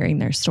after hearing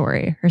their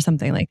story or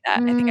something like that.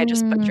 I think I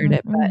just butchered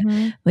it,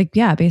 but like,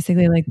 yeah,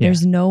 basically like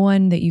there's no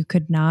one that you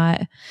could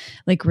not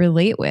like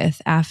relate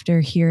with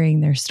after hearing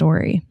their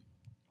story.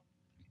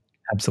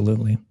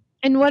 Absolutely.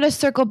 And what a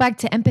circle back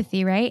to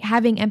empathy, right?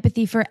 Having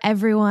empathy for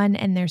everyone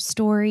and their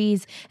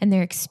stories and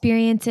their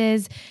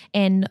experiences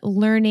and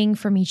learning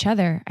from each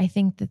other. I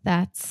think that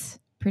that's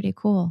pretty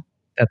cool.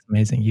 That's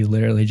amazing. You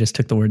literally just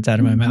took the words out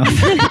of my mouth.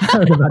 I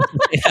was about to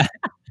say that.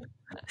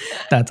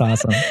 That's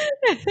awesome.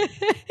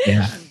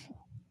 Yeah.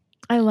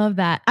 I love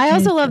that. I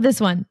also love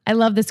this one. I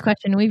love this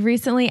question. We've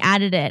recently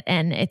added it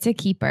and it's a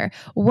keeper.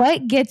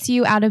 What gets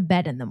you out of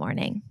bed in the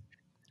morning?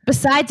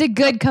 Besides a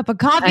good cup of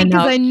coffee,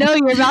 because I know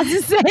you're about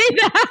to say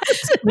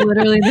that.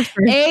 Literally the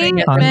first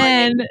thing.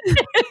 Amen.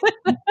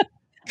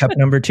 Cup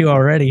number 2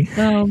 already.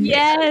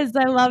 Yes,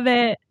 I love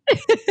it.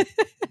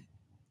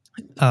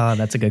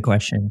 That's a good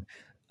question.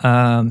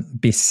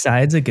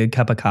 Besides a good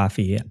cup of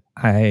coffee,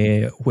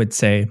 I would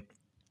say,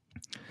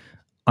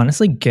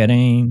 honestly,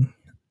 getting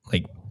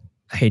like,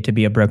 I hate to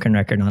be a broken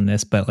record on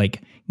this, but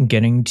like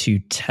getting to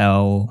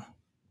tell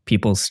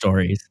people's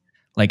stories.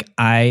 Like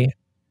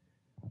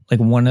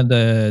one of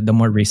the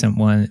more recent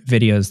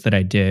videos that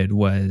I did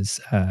was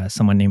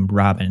someone named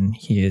Robin.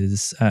 He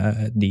is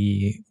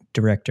the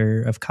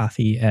director of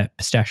coffee at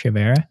Pistachio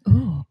Vera.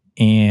 Ooh.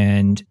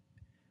 And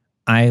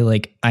I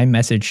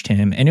messaged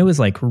him, and it was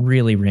like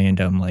really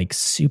random, like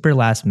super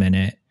last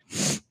minute.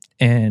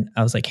 And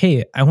I was like,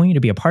 hey, I want you to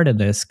be a part of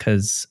this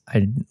because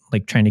I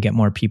like trying to get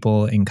more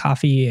people in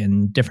coffee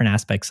and different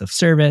aspects of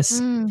service.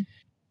 And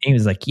he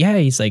was like, yeah,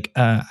 he's like,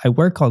 I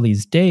work all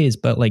these days,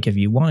 but like, if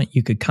you want,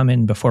 you could come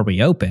in before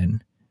we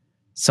open.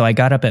 So I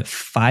got up at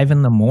 5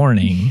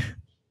 a.m.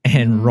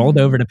 and rolled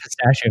over to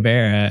Pistachio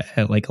Vera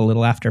at like a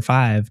little after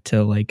 5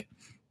 to like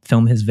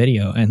film his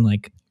video. And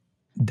like,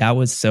 that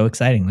was so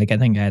exciting. Like, I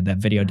think I had that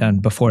video done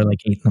before like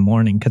 8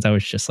 a.m. because I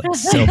was just like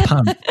so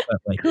pumped.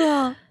 But like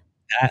cool.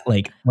 That,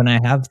 like when I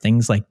have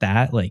things like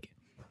that, like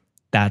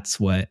that's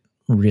what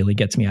really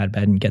gets me out of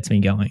bed and gets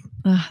me going.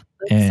 That's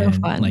and so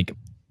fun. Like,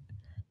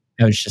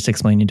 I was just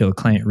explaining to a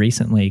client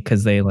recently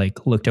because they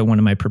like looked at one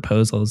of my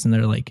proposals and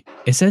they're like,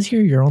 it says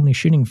here you're only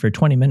shooting for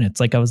 20 minutes.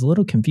 Like, I was a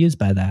little confused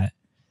by that.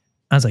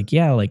 I was like,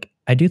 yeah, like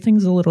I do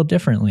things a little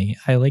differently.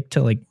 I like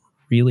to like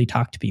really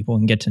talk to people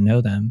and get to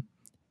know them.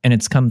 And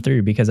it's come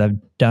through because I've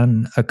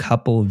done a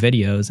couple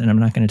videos, and I'm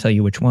not going to tell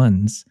you which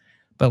ones,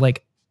 but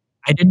like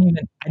I didn't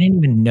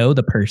even know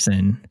the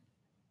person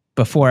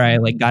before I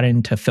like got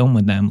into film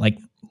with them. Like,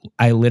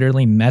 I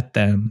literally met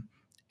them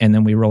and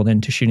then we rolled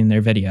into shooting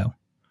their video.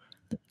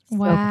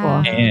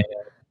 Wow. So cool. And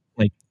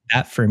like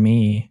that for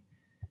me,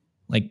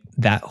 like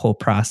that whole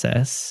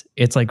process,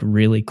 it's like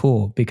really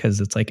cool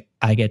because it's like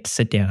I get to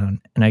sit down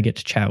and I get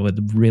to chat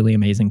with really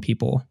amazing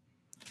people.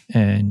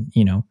 And,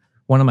 you know,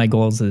 one of my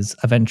goals is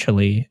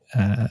eventually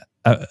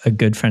a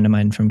good friend of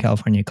mine from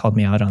California called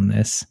me out on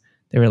this.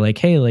 They were like,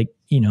 hey, like,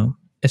 you know,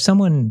 if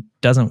someone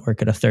doesn't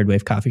work at a Third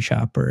Wave coffee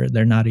shop or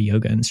they're not a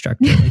yoga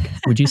instructor, like,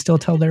 would you still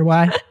tell their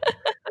why?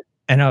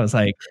 And I was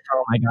like,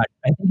 oh my God,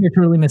 I think you're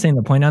totally missing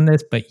the point on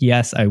this, but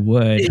yes, I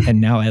would.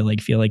 And now I like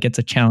feel like it's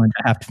a challenge.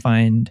 I have to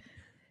find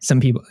some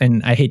people,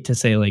 and I hate to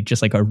say like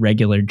just like a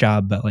regular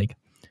job, but like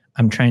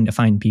I'm trying to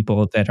find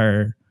people that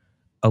are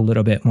a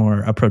little bit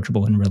more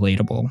approachable and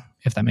relatable,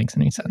 if that makes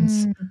any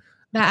sense.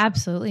 That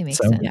absolutely makes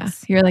sense. Yeah,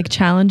 you're like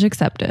challenge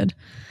accepted.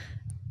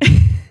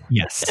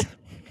 Yes.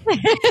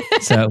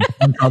 So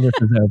once all this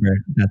is over,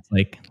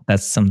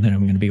 that's something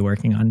I'm going to be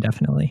working on,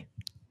 definitely.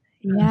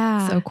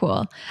 Yeah. So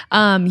cool.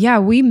 Yeah,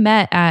 we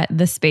met at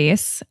the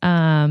Space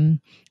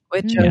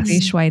with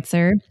Josie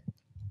Schweitzer.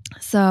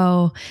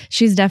 So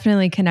she's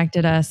definitely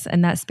connected us,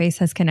 and that space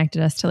has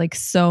connected us to like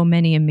so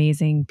many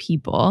amazing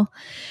people.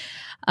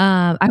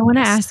 I want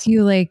to ask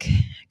you, like,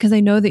 because I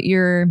know that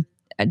you're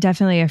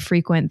definitely a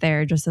frequent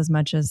there just as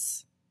much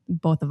as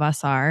both of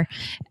us are.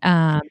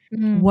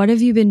 What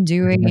have you been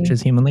doing? As much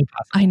as humanly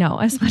possible. I know,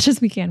 as much as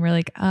we can. We're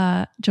like,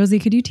 Josie,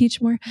 could you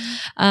teach more?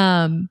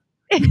 No,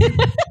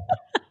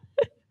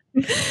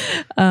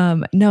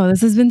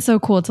 this has been so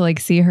cool to like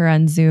see her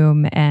on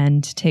Zoom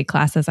and take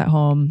classes at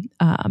home.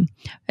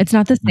 It's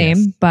not the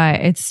same,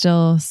 but it's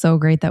still so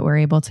great that we're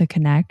able to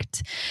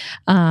connect.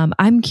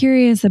 I'm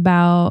curious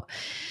about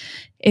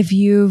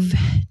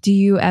do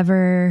you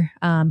ever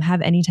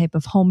have any type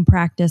of home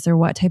practice, or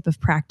what type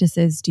of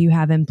practices do you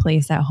have in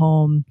place at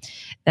home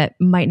that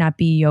might not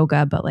be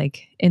yoga, but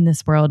like in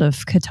this world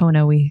of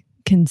Katonah, we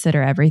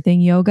consider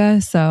everything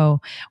yoga.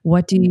 So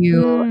what do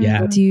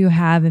you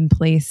have in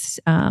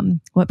place?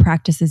 What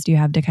practices do you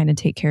have to kind of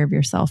take care of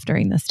yourself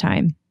during this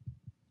time?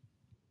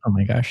 Oh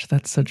my gosh,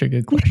 that's such a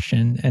good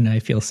question. And I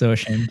feel so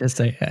ashamed to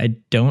say I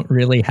don't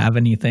really have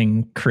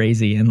anything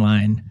crazy in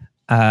line.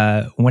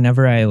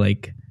 Whenever I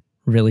like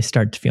really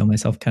start to feel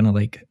myself kind of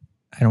like,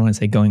 I don't want to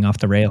say going off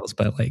the rails,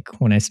 but like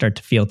when I start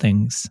to feel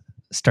things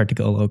start to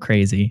go a little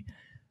crazy,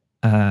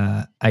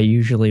 I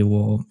usually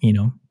will,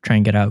 try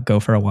and get out, go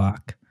for a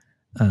walk.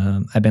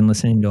 I've been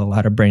listening to a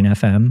lot of Brain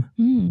FM,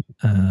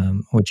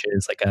 which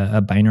is like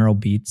a binaural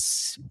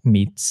beats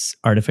meets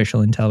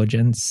artificial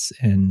intelligence,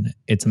 and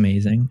it's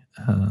amazing.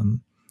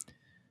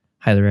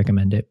 Highly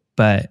recommend it.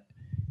 But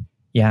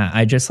yeah,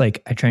 I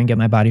try and get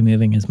my body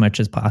moving as much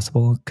as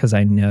possible because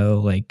I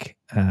know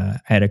I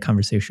had a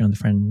conversation with a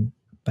friend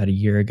about a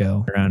year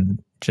ago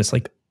around just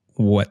like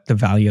what the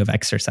value of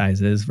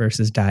exercise is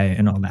versus diet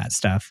and all that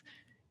stuff.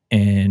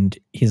 And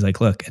he's like,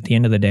 look, at the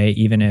end of the day,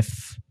 even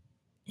if,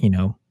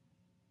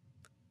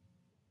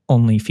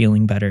 only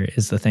feeling better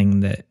is the thing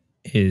that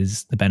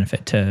is the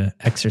benefit to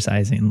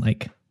exercising,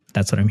 like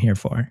that's what I'm here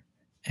for.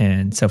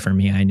 And so for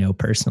me, I know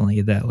personally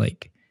that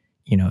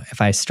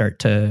if I start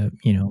to,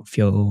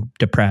 feel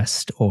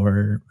depressed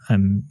or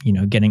I'm,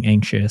 getting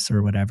anxious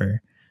or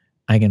whatever,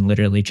 I can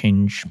literally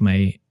change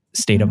my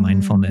state of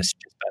mindfulness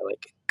just by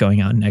like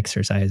going out and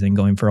exercising,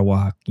 going for a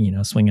walk,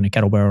 swinging a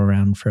kettlebell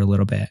around for a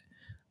little bit.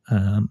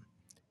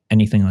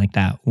 Anything like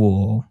that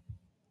will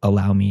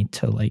allow me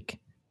to like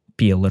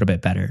be a little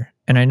bit better.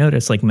 And I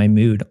notice like my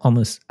mood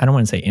almost, I don't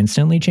want to say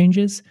instantly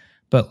changes,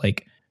 but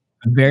like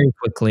very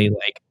quickly,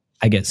 like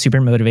I get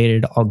super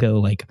motivated. I'll go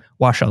like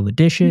wash all the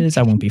dishes.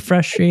 I won't be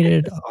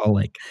frustrated. I'll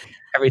like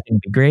everything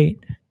will be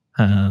great.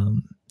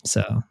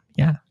 So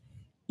yeah.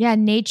 Yeah.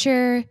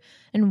 Nature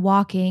and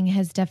walking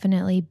has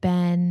definitely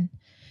been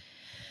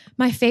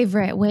my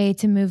favorite way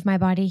to move my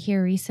body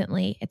here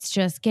recently. It's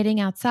just getting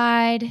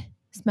outside,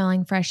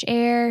 smelling fresh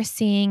air,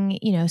 seeing,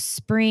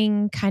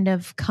 spring kind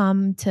of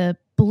come to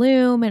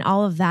bloom and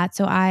all of that.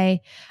 So I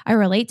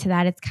relate to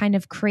that. It's kind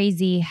of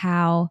crazy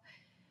how,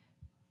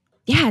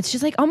 it's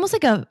just like almost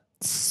like a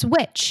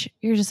switch.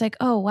 You're just like,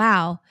 oh,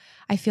 wow,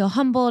 I feel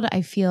humbled.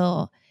 I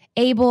feel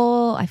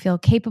able. I feel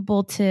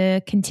capable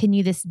to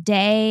continue this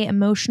day,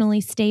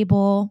 emotionally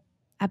stable.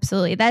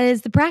 Absolutely. That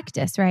is the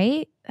practice,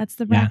 right? That's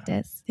the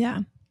practice. Yeah.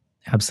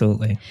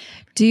 Absolutely.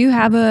 Do you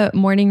have a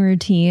morning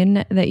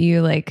routine that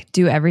you like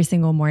do every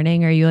single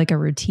morning? Are you like a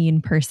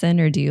routine person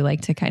or do you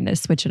like to kind of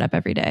switch it up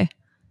every day?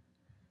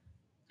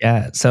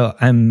 Yeah. So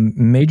I'm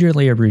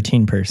majorly a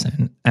routine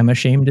person. I'm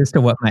ashamed as to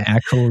what my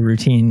actual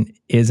routine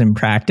is in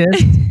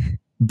practice.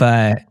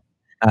 But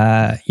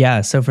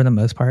so for the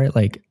most part,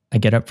 like I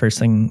get up first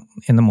thing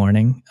in the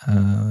morning.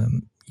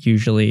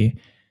 Usually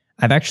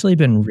I've actually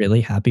been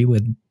really happy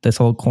with this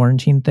whole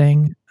quarantine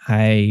thing.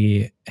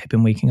 I have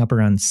been waking up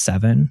around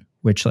 7,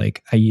 which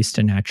like I used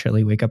to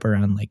naturally wake up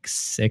around like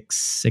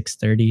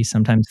 6:30,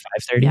 sometimes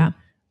 5:30. Yeah.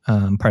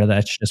 Part of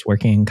that's just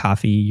working in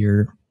coffee.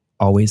 You're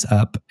always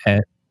up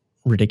at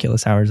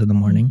ridiculous hours in the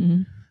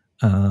morning.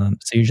 So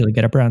usually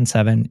get up around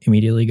 7,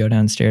 immediately go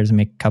downstairs and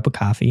make a cup of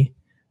coffee,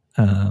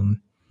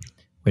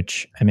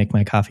 which I make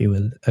my coffee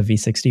with a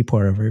V60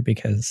 pour over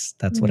because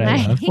that's what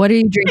I love. What are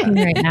you drinking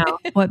right now?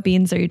 What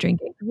beans are you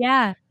drinking?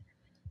 Yeah.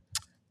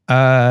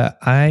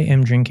 I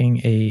am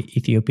drinking a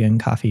Ethiopian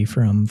coffee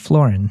from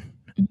Florin.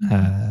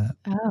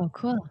 Oh,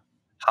 cool.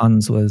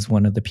 Hans was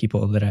one of the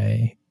people that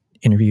I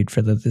interviewed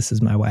for the This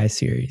Is My Why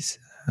series.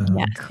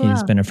 Cool.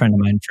 He's been a friend of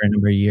mine for a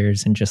number of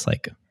years and just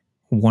like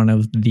one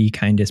of the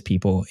kindest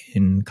people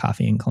in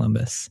coffee in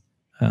Columbus.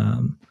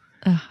 I'll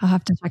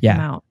have to check him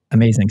out.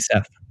 Amazing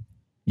stuff.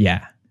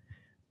 Yeah.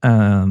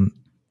 And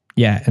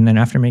then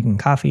after making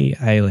coffee,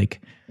 I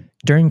like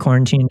during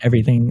quarantine,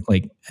 everything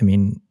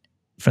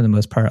for the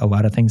most part, a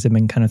lot of things have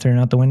been kind of thrown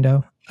out the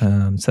window.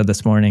 So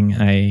this morning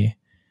I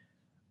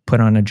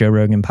put on a Joe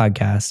Rogan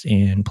podcast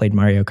and played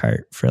Mario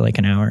Kart for like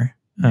an hour.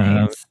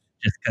 Nice.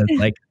 Just because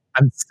like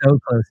I'm so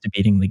close to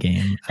beating the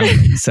game.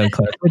 I'm so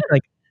close. It's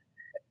like,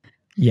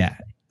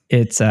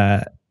 it's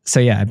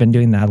I've been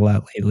doing that a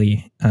lot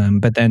lately.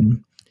 But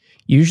then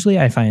usually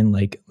I find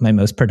like my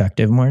most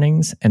productive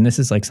mornings, and this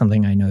is like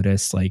something I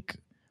noticed like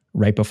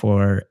right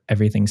before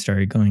everything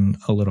started going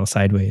a little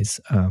sideways.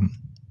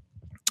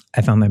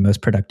 I found my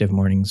most productive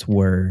mornings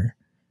were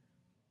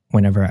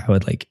whenever I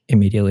would like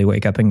immediately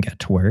wake up and get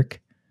to work.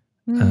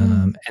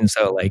 And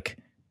so like,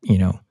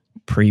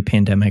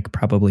 pre-pandemic,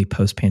 probably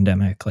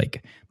post-pandemic,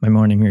 like my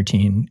morning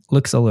routine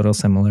looks a little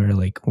similar,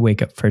 like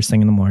wake up first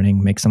thing in the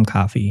morning, make some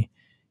coffee,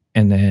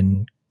 and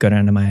then go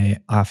down to my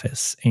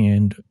office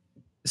and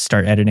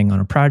start editing on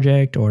a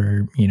project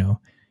or,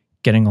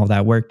 getting all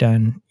that work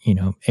done.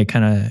 It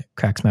kind of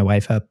cracks my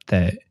wife up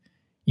that,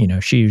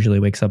 she usually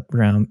wakes up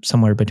around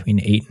somewhere between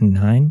 8 and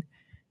 9.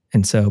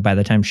 And so by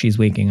the time she's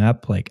waking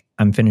up, like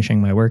I'm finishing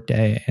my work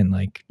day and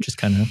like just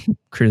kind of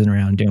cruising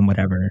around doing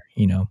whatever,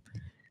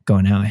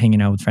 going out,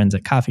 hanging out with friends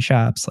at coffee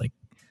shops, like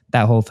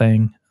that whole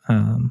thing.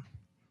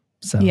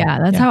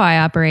 That's how I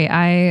operate.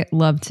 I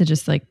love to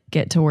just like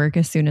get to work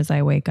as soon as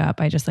I wake up.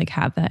 I just like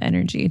have that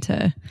energy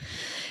to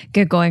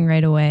get going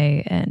right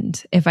away.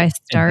 And if I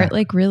start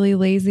like really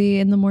lazy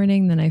in the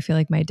morning, then I feel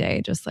like my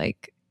day just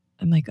like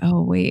I'm like,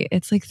 oh, wait,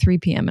 it's like 3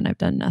 p.m. and I've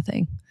done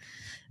nothing.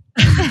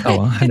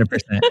 Oh,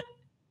 100%.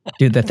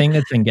 Dude, the thing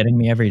that's been getting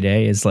me every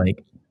day is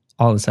like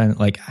all of a sudden,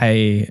 like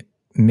I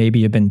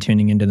maybe have been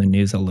tuning into the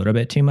news a little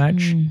bit too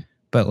much,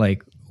 but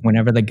like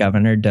whenever the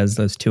governor does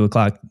those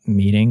 2:00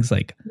 meetings,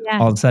 like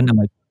all of a sudden I'm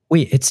like,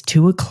 wait, it's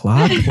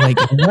 2:00? Like,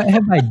 what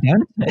have I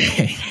done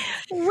today?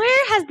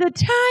 Where has the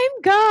time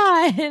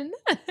gone?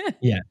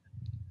 Yeah.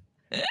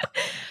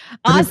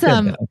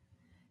 Awesome.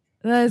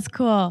 That's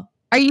cool.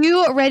 Are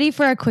you ready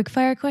for our quick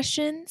fire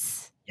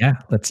questions? Yeah,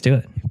 let's do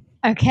it.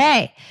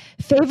 Okay.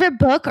 Favorite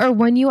book or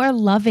one you are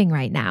loving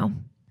right now?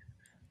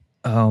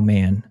 Oh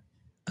man.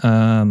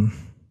 The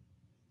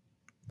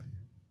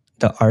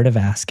Art of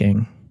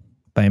Asking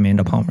by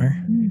Amanda Palmer.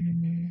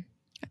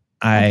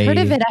 I've heard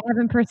of it. I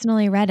haven't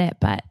personally read it,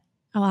 but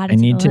I'll add it I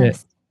need to the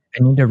list.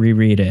 I need to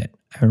reread it.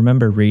 I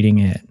remember reading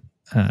it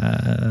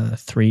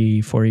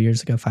 3-4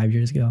 years ago, 5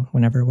 years ago,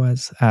 whenever it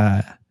was.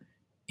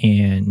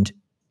 And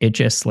it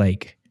just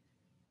like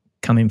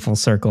coming full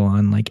circle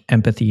on like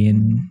empathy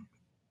and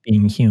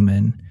being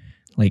human.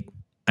 Like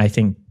I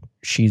think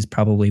she's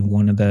probably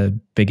one of the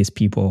biggest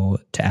people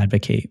to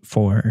advocate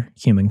for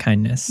human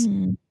kindness.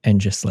 And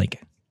just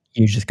like,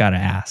 you just got to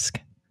ask.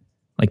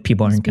 Like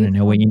people aren't going to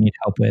know what you need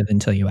help with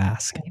until you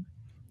ask.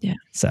 Yeah.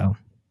 So.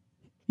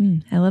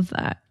 I love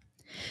that.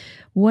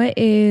 What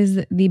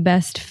is the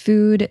best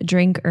food,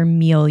 drink, or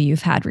meal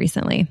you've had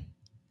recently?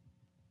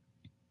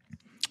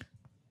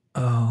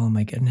 Oh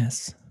my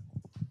goodness.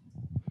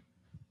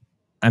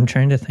 I'm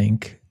trying to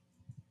think.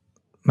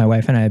 My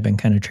wife and I have been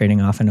kind of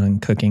trading off and on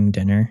cooking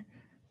dinner.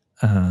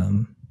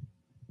 And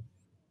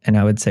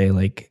I would say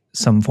like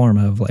some form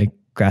of like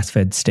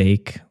grass-fed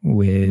steak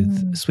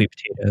with sweet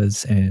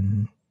potatoes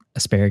and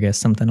asparagus,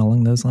 something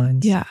along those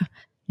lines. Yeah.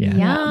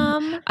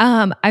 Yum.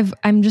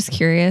 I'm just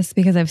curious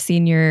because I've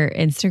seen your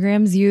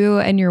Instagrams. You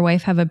and your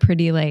wife have a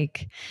pretty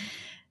like,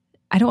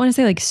 I don't want to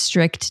say like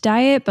strict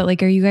diet, but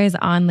like, are you guys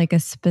on like a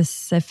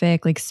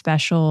specific like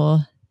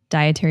special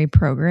dietary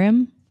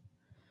program?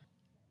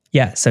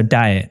 Yeah. So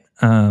diet.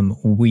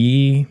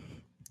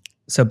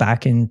 So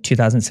back in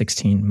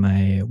 2016,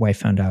 my wife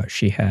found out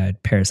she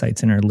had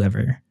parasites in her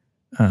liver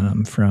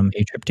from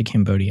a trip to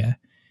Cambodia.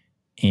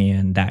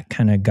 And that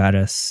kind of got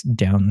us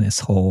down this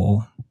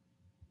whole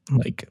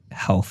like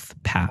health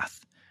path.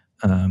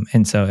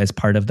 And so as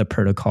part of the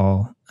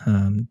protocol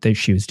that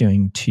she was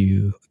doing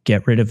to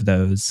get rid of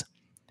those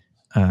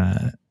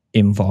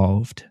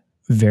involved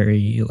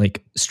very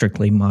like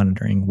strictly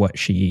monitoring what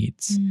she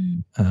eats,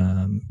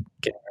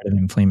 getting rid of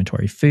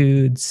inflammatory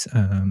foods,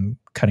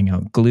 cutting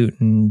out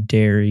gluten,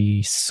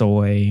 dairy,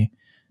 soy,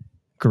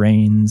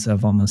 grains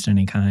of almost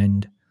any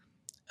kind,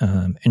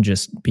 and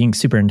just being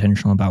super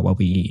intentional about what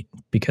we eat,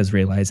 because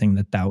realizing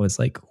that that was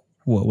like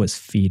what was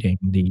feeding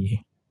the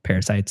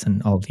parasites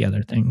and all the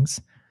other things.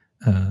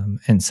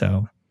 And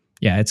so,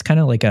 yeah, it's kind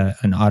of like an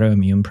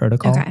autoimmune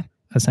protocol,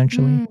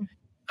 essentially.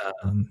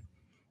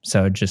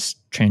 So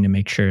just trying to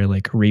make sure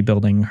like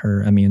rebuilding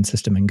her immune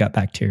system and gut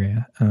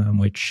bacteria,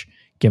 which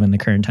given the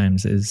current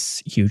times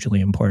is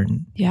hugely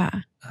important.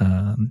 Yeah.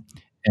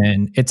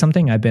 And it's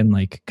something I've been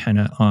like kind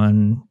of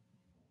on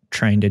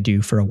trying to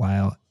do for a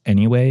while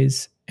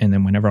anyways. And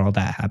then whenever all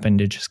that happened,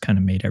 it just kind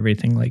of made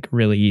everything like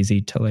really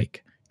easy to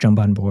like jump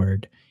on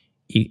board,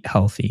 eat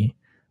healthy.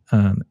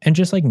 And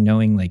just like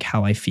knowing like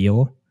how I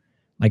feel.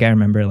 Like I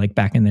remember like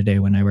back in the day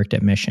when I worked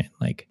at Mission,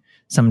 like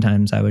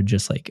sometimes I would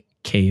just like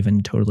cave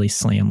and totally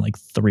slam like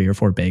 3 or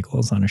 4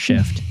 bagels on a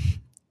shift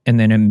and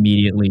then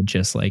immediately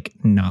just like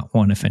not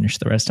want to finish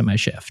the rest of my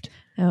shift.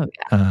 Oh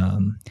yeah.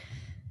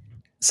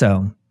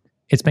 So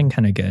it's been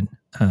kind of good.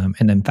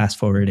 And then fast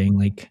forwarding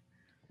like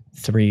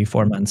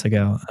 3-4 months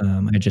ago,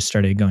 I just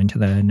started going to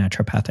the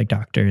naturopathic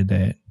doctor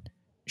that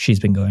she's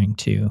been going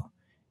to.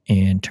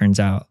 And turns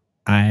out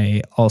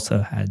I also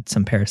had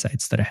some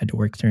parasites that I had to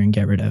work through and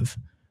get rid of.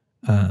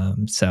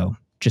 So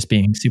just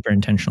being super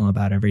intentional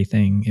about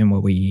everything and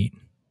what we eat.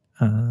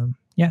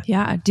 Yeah.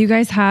 Yeah. Do you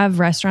guys have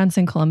restaurants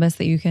in Columbus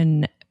that you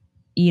can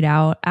eat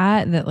out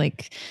at that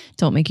like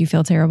don't make you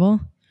feel terrible?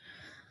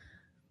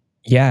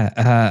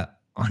 Yeah.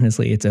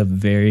 Honestly, it's a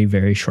very,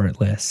 very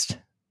short list.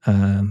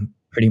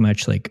 Pretty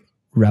much like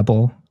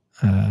Rebel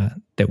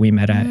that we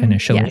met at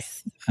initially.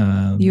 Yes.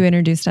 You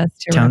introduced us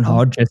to Town Rebel.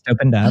 Hall just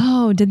opened up.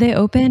 Oh, did they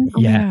open? Oh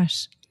Yeah. my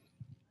gosh.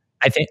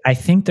 I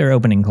think they're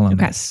opening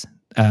Columbus.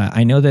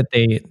 I know that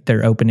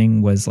their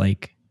opening was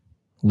like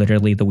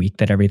literally the week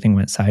that everything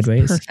went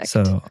sideways. Perfect.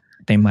 So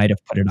they might have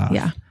put it off.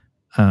 Yeah.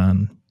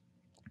 And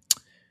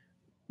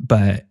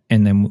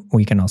then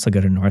we can also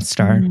go to North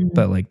Star,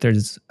 but like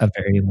there's a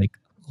very like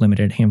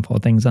limited handful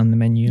of things on the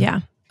menu. Yeah.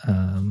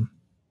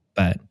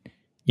 But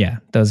yeah,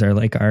 those are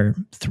like our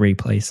 3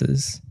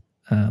 places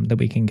that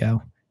we can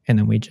go. And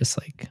then we just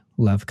like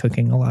love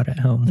cooking a lot at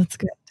home. That's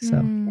good. So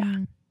Yeah.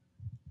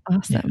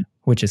 Awesome. yeah,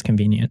 which is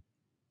convenient.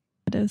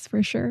 It is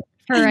for sure.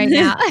 For right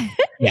now.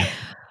 Yeah.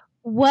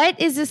 What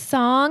is a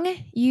song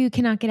you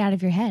cannot get out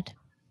of your head?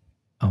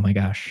 Oh my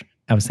gosh.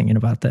 I was thinking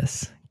about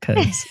this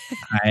because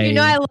You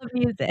know I love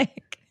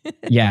music.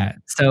 yeah.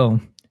 So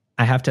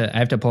I have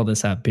to pull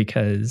this up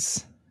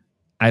because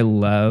I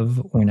love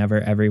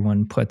whenever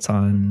everyone puts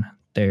on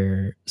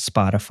their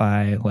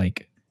Spotify,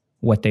 like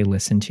what they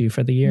listen to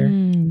for the year.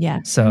 Yeah.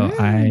 So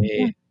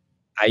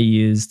I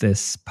use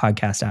this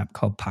podcast app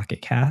called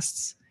Pocket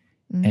Casts,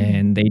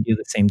 and they do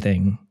the same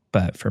thing,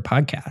 but for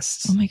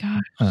podcasts. Oh my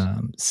gosh.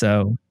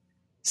 So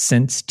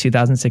since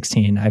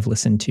 2016, I've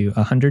listened to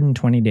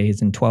 120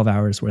 days and 12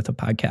 hours worth of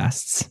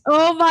podcasts.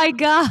 Oh my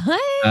God.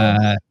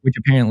 Which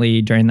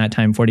apparently during that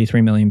time,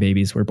 43 million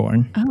babies were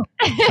born.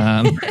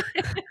 Oh.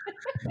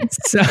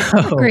 So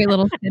great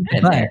little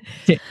tidbit there.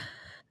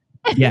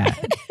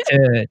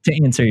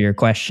 To answer your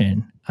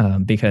question,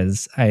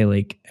 because I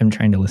am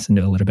trying to listen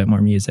to a little bit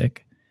more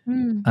music.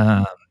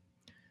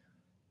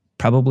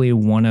 Probably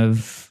one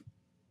of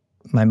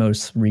my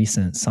most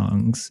recent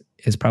songs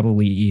is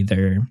probably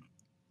either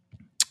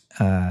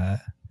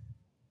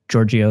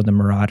Giorgio the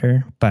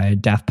Marauder by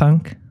Daft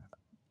Punk.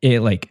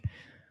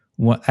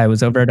 I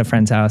was over at a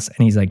friend's house and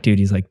he's like, dude,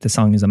 the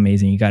song is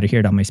amazing. You got to hear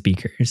it on my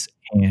speakers.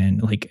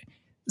 And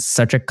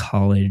such a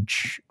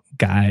college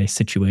guy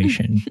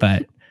situation,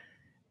 but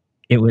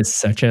it was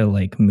such a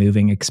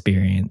moving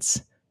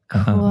experience.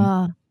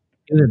 Cool.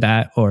 Either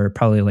that or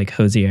probably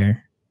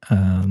Hosier.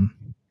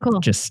 Cool.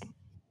 Just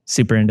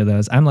super into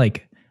those.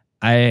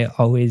 I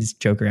always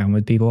joke around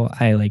with people.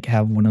 I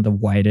have one of the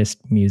widest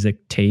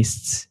music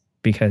tastes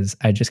because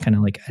I just kind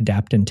of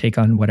adapt and take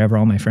on whatever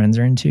all my friends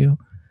are into.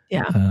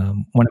 Yeah.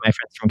 One of my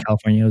friends from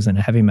California was in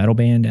a heavy metal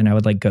band, and I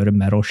would go to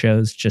metal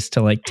shows just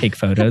to take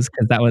photos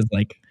because that was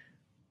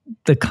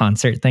the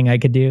concert thing I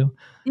could do.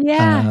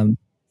 Yeah.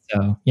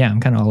 So yeah,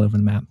 I'm kind of all over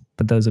the map,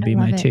 but those would be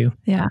my two.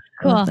 Yeah.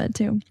 Cool. I love that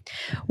too.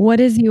 What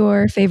is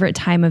your favorite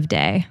time of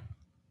day?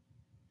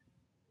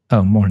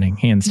 Oh, morning,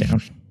 hands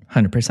down,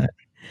 100%.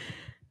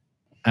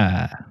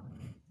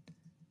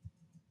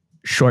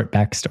 Short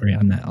backstory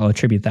on that. I'll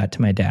attribute that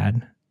to my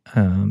dad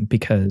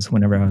because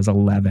whenever I was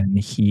 11,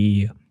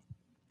 he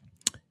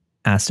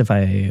asked if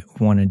I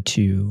wanted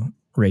to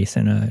race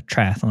in a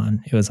triathlon.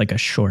 It was a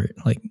short,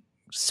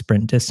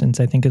 sprint distance,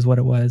 I think is what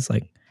it was.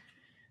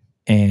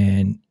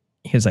 And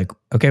he was like,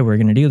 okay, we're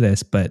going to do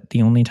this, but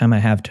the only time I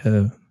have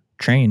to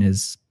train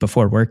is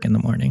before work in the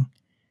morning.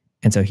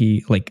 And so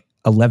he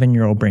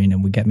 11-year-old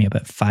Brandon would get me up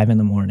at 5 a.m.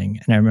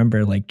 And I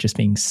remember just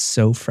being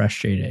so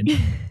frustrated,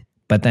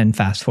 but then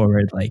fast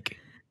forward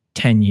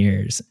 10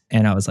 years.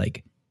 And I was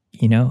like,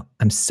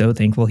 I'm so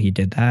thankful he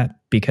did that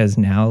because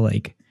now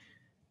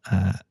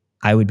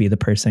I would be the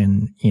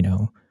person,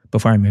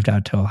 before I moved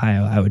out to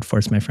Ohio, I would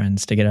force my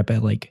friends to get up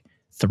at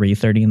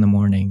 3:30 in the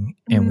morning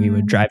and we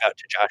would drive out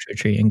to Joshua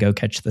Tree and go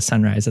catch the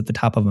sunrise at the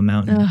top of a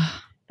mountain.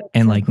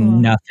 And so cool.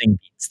 Nothing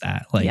beats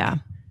that. Yeah,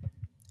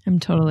 I'm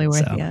totally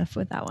with you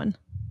with that one.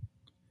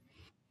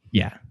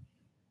 Yeah.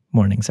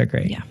 Mornings are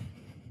great. Yeah.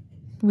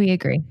 We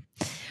agree.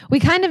 We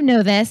kind of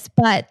know this,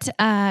 but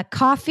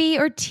coffee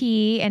or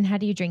tea, and how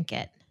do you drink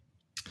it?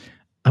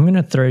 I'm going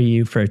to throw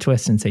you for a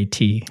twist and say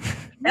tea.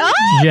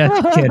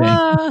 Just kidding.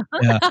 No,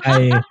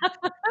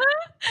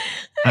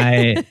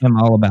 I am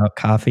all about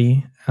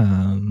coffee.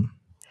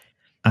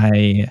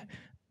 I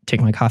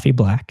take my coffee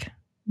black,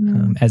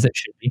 as it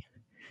should be.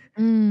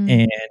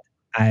 And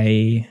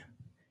I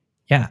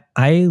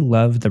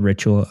love the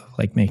ritual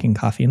of making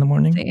coffee in the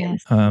morning.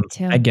 Yes,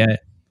 I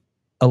get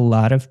a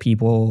lot of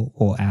people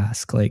will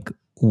ask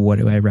what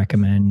do I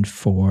recommend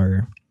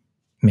for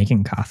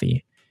making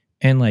coffee?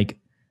 And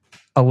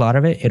a lot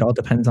of it all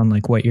depends on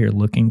what you're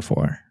looking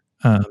for.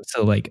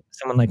 So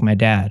someone like my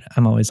dad,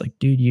 I'm always like,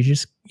 dude, you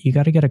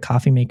got to get a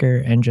coffee maker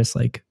and just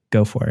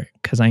go for it.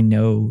 Cause I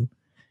know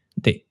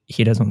that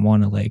he doesn't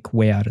want to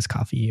weigh out his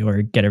coffee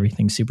or get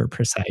everything super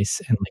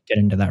precise and get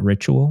into that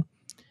ritual.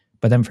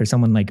 But then for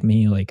someone like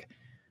me,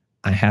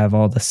 I have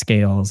all the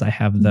scales, I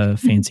have the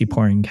fancy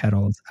pouring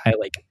kettles.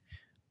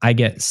 I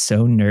get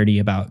so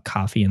nerdy about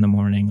coffee in the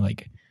morning.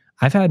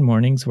 I've had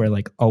mornings where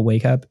I'll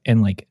wake up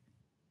and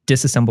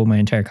disassemble my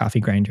entire coffee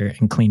grinder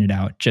and clean it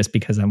out just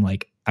because I'm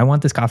I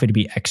want this coffee to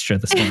be extra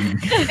this morning.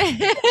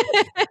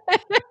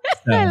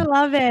 I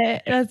love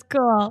it. That's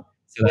cool.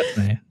 So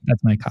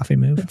that's my coffee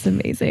move. That's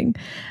amazing.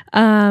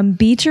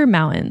 Beach or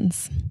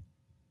mountains?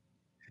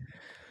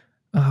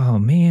 Oh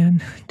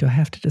man, do I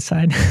have to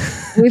decide?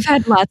 We've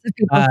had lots of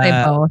people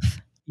say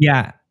both.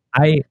 Yeah,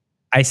 I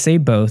say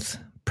both.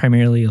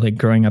 Primarily,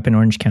 growing up in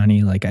Orange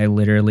County, I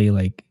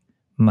literally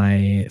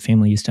my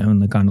family used to own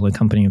the gondola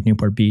company of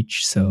Newport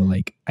Beach, so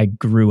I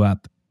grew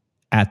up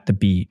at the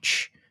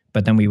beach,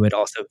 but then we would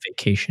also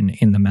vacation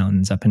in the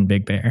mountains up in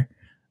Big Bear,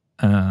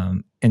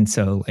 and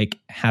so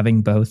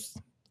having both,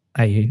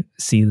 I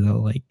see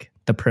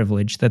the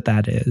privilege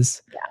that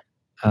is.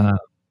 Yeah.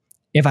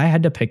 If I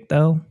had to pick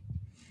though,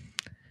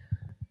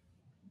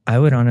 I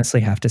would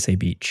honestly have to say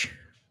beach.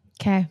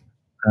 Okay.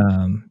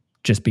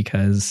 Just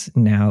because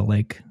now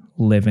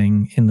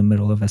living in the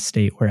middle of a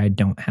state where I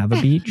don't have a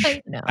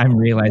beach, I'm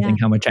realizing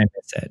how much I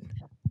miss it.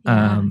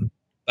 Yeah.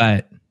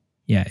 But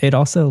yeah, it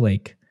also I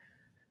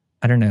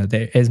don't know,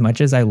 as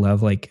much as I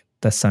love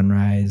the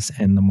sunrise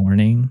and the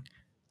morning,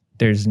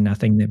 there's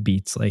nothing that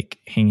beats like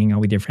hanging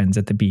out with your friends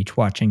at the beach,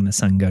 watching the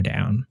sun go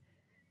down.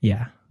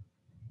 Yeah.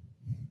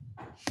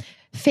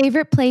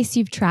 Favorite place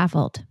you've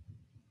traveled?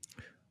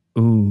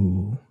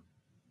 Ooh.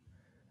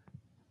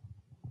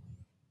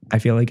 I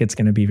feel like it's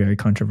going to be very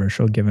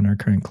controversial given our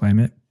current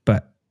climate,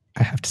 but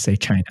I have to say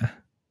China.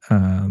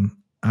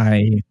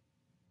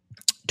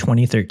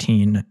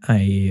 2013,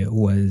 I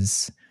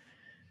was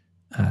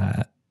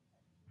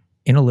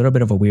in a little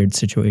bit of a weird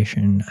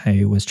situation.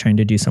 I was trying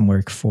to do some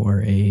work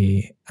for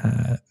a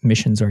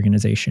missions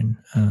organization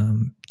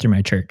through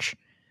my church.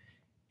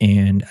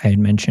 And I had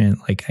mentioned,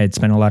 like, I had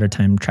spent a lot of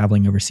time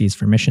traveling overseas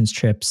for missions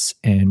trips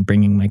and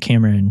bringing my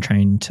camera and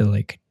trying to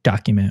like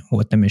document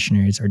what the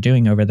missionaries are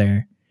doing over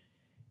there.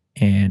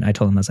 And I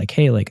told them, I was like,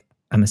 hey, like,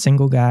 I'm a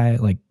single guy,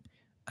 like,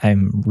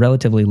 I'm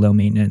relatively low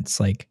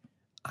maintenance. Like,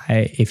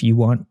 if you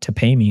want to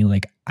pay me,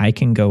 like, I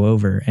can go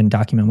over and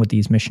document what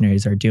these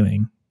missionaries are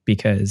doing,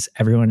 because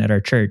everyone at our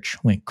church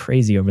went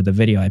crazy over the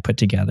video I put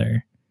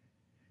together.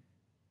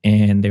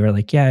 And they were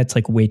like, yeah, it's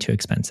like way too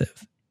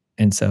expensive.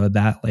 And so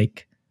that,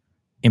 like,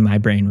 in my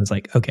brain was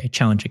like, okay,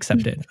 challenge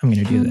accepted. I'm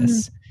going to do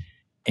this.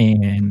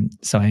 And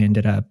so I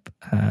ended up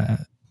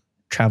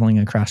traveling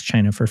across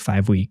China for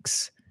 5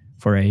 weeks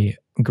for a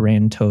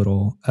grand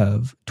total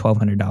of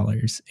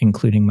 $1,200,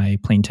 including my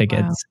plane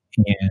tickets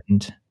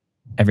and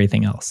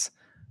everything else.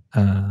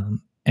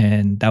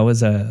 And that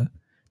was a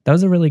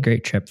really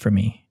great trip for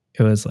me.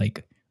 It was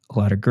like a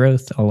lot of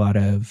growth, a lot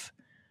of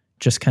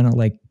just kind of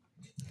like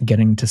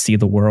getting to see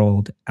the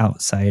world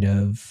outside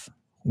of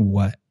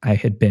what I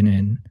had been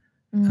in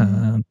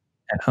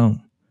at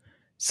home.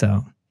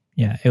 So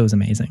yeah, it was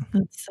amazing.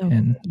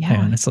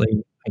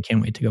 I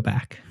can't wait to go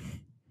back.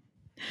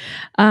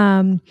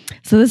 So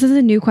this is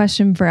a new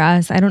question for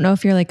us. I don't know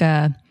if you're like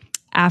a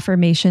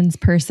affirmations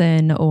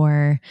person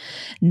or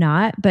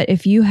not, but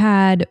if you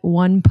had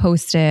one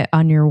Post-it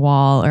on your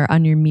wall or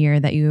on your mirror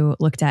that you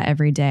looked at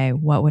every day,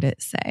 what would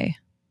it say?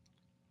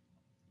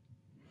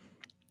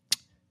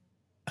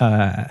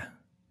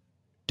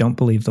 Don't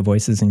believe the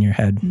voices in your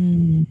head.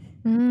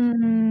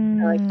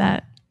 I like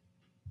that.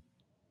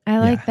 I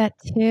like that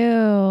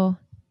too.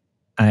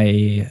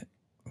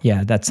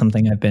 That's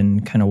something I've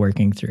been kind of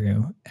working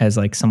through as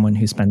like someone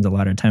who spends a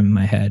lot of time in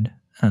my head.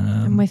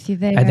 I'm with you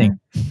there. I think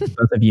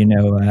both of you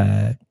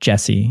know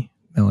Jessie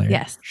Miller.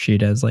 Yes. She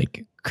does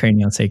like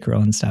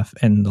craniosacral and stuff.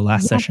 And the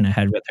last session I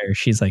had with her,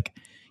 she's like,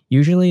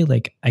 usually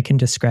like I can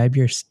describe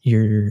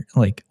your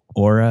like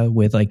aura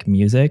with like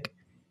music,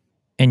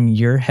 and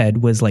your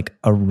head was like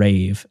a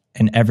rave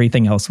and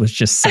everything else was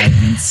just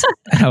silence.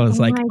 And I was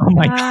like, oh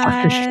my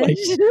gosh. Like,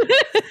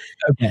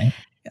 okay,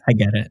 I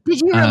get it.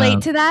 Did you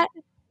relate to that?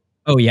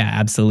 Oh yeah,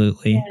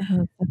 absolutely.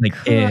 Yeah. Like,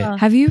 Cool.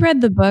 Have you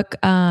read the book,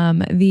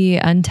 The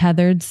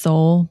Untethered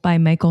Soul by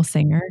Michael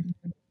Singer?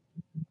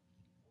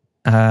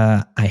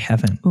 I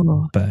haven't,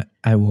 Ooh. but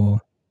I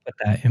will put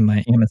that in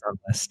my Amazon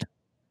list.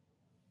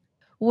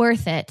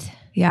 Worth it.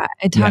 Yeah,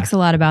 it talks a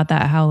lot about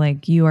that, how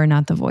like you are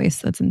not the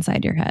voice that's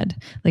inside your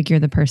head. Like you're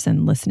the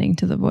person listening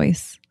to the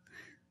voice.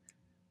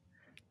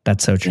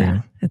 That's so true.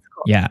 Yeah, it's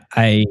cool. Yeah,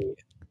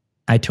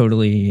 I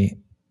totally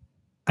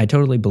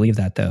believe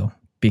that though,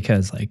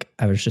 because like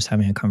I was just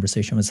having a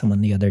conversation with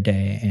someone the other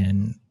day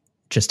and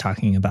just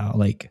talking about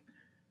like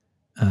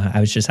I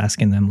was just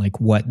asking them like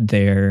what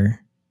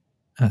their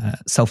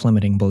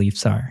self-limiting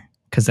beliefs are,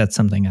 because that's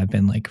something I've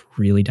been like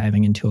really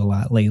diving into a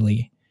lot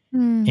lately.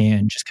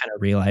 And just kind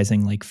of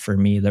realizing like for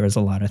me, there was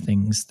a lot of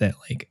things that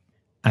like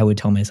I would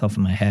tell myself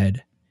in my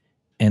head.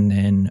 And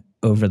then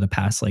over the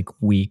past like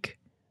week,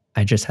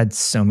 I just had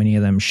so many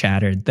of them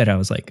shattered that I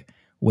was like,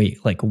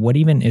 wait, like what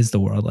even is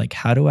the world? Like,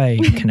 how do I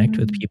connect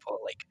with people?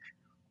 Like,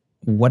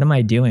 what am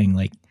I doing?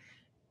 Like,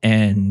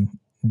 and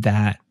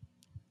that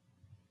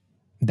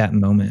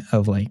moment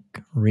of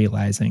like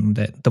realizing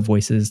that the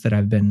voices that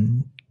I've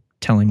been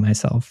telling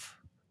myself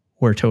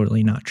were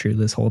totally not true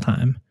this whole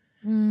time.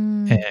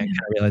 And kind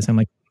of realizing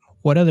like,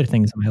 what other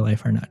things in my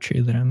life are not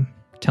true that I'm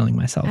telling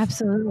myself?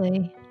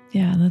 Absolutely.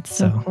 Yeah, that's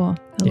so cool.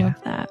 I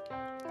love that.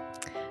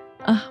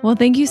 Well,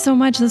 thank you so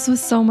much. This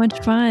was so much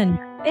fun.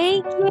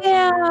 Thank you.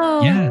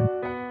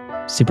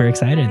 Yeah. Super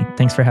excited.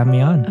 Thanks for having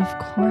me on. Of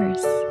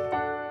course.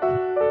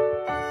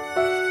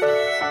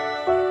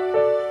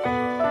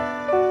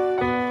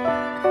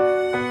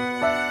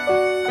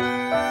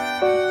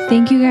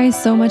 Thank you guys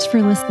so much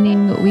for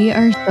listening. We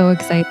are so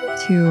excited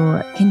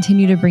to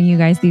continue to bring you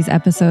guys these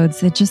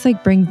episodes. It just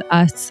like brings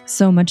us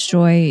so much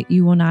joy.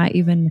 You will not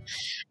even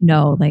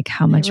know like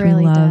how much we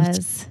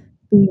loved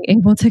being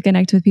able to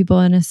connect with people,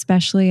 and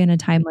especially in a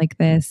time like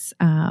this.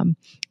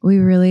 We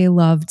really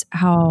loved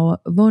how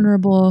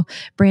vulnerable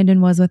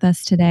Brandon was with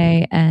us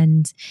today,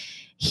 and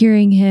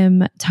hearing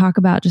him talk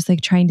about just like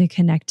trying to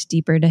connect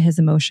deeper to his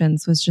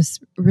emotions was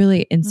just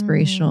really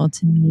inspirational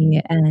to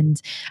me.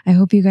 And I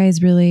hope you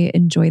guys really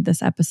enjoyed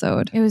this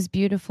episode. It was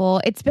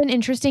beautiful. It's been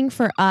interesting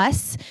for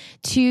us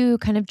to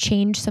kind of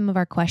change some of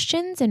our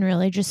questions and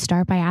really just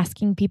start by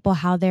asking people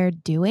how they're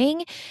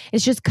doing.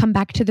 It's just come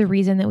back to the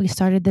reason that we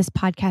started this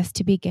podcast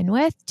to begin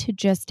with, to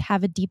just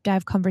have a deep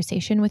dive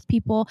conversation with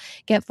people,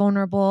 get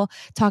vulnerable,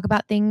 talk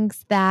about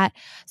things that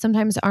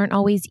sometimes aren't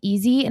always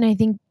easy. And I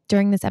think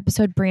during this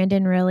episode,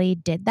 Brandon really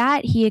did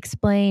that. He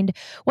explained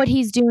what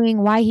he's doing,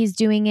 why he's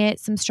doing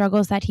it, some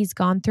struggles that he's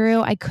gone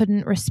through. I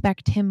couldn't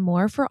respect him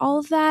more for all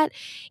of that.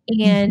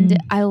 And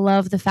I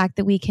love the fact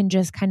that we can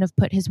just kind of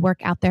put his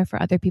work out there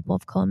for other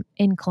people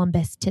in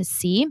Columbus to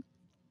see.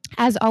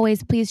 As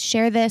always, please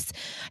share this.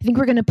 I think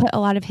we're going to put a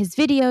lot of his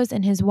videos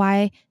and his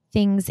why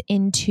things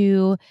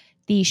into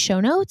the show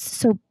notes.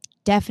 So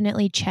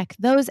definitely check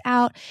those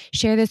out.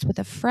 Share this with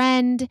a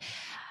friend.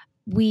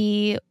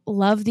 We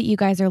love that you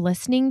guys are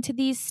listening to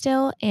these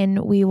still, and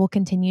we will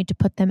continue to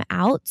put them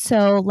out.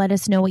 So let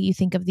us know what you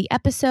think of the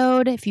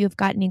episode. If you've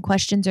got any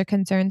questions or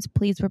concerns,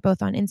 please, we're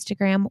both on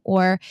Instagram,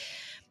 or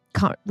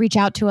reach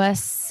out to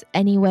us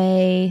any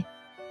way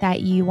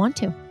that you want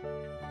to.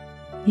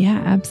 Yeah,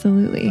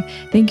 absolutely.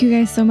 Thank you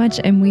guys so much,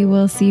 and we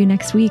will see you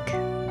next week.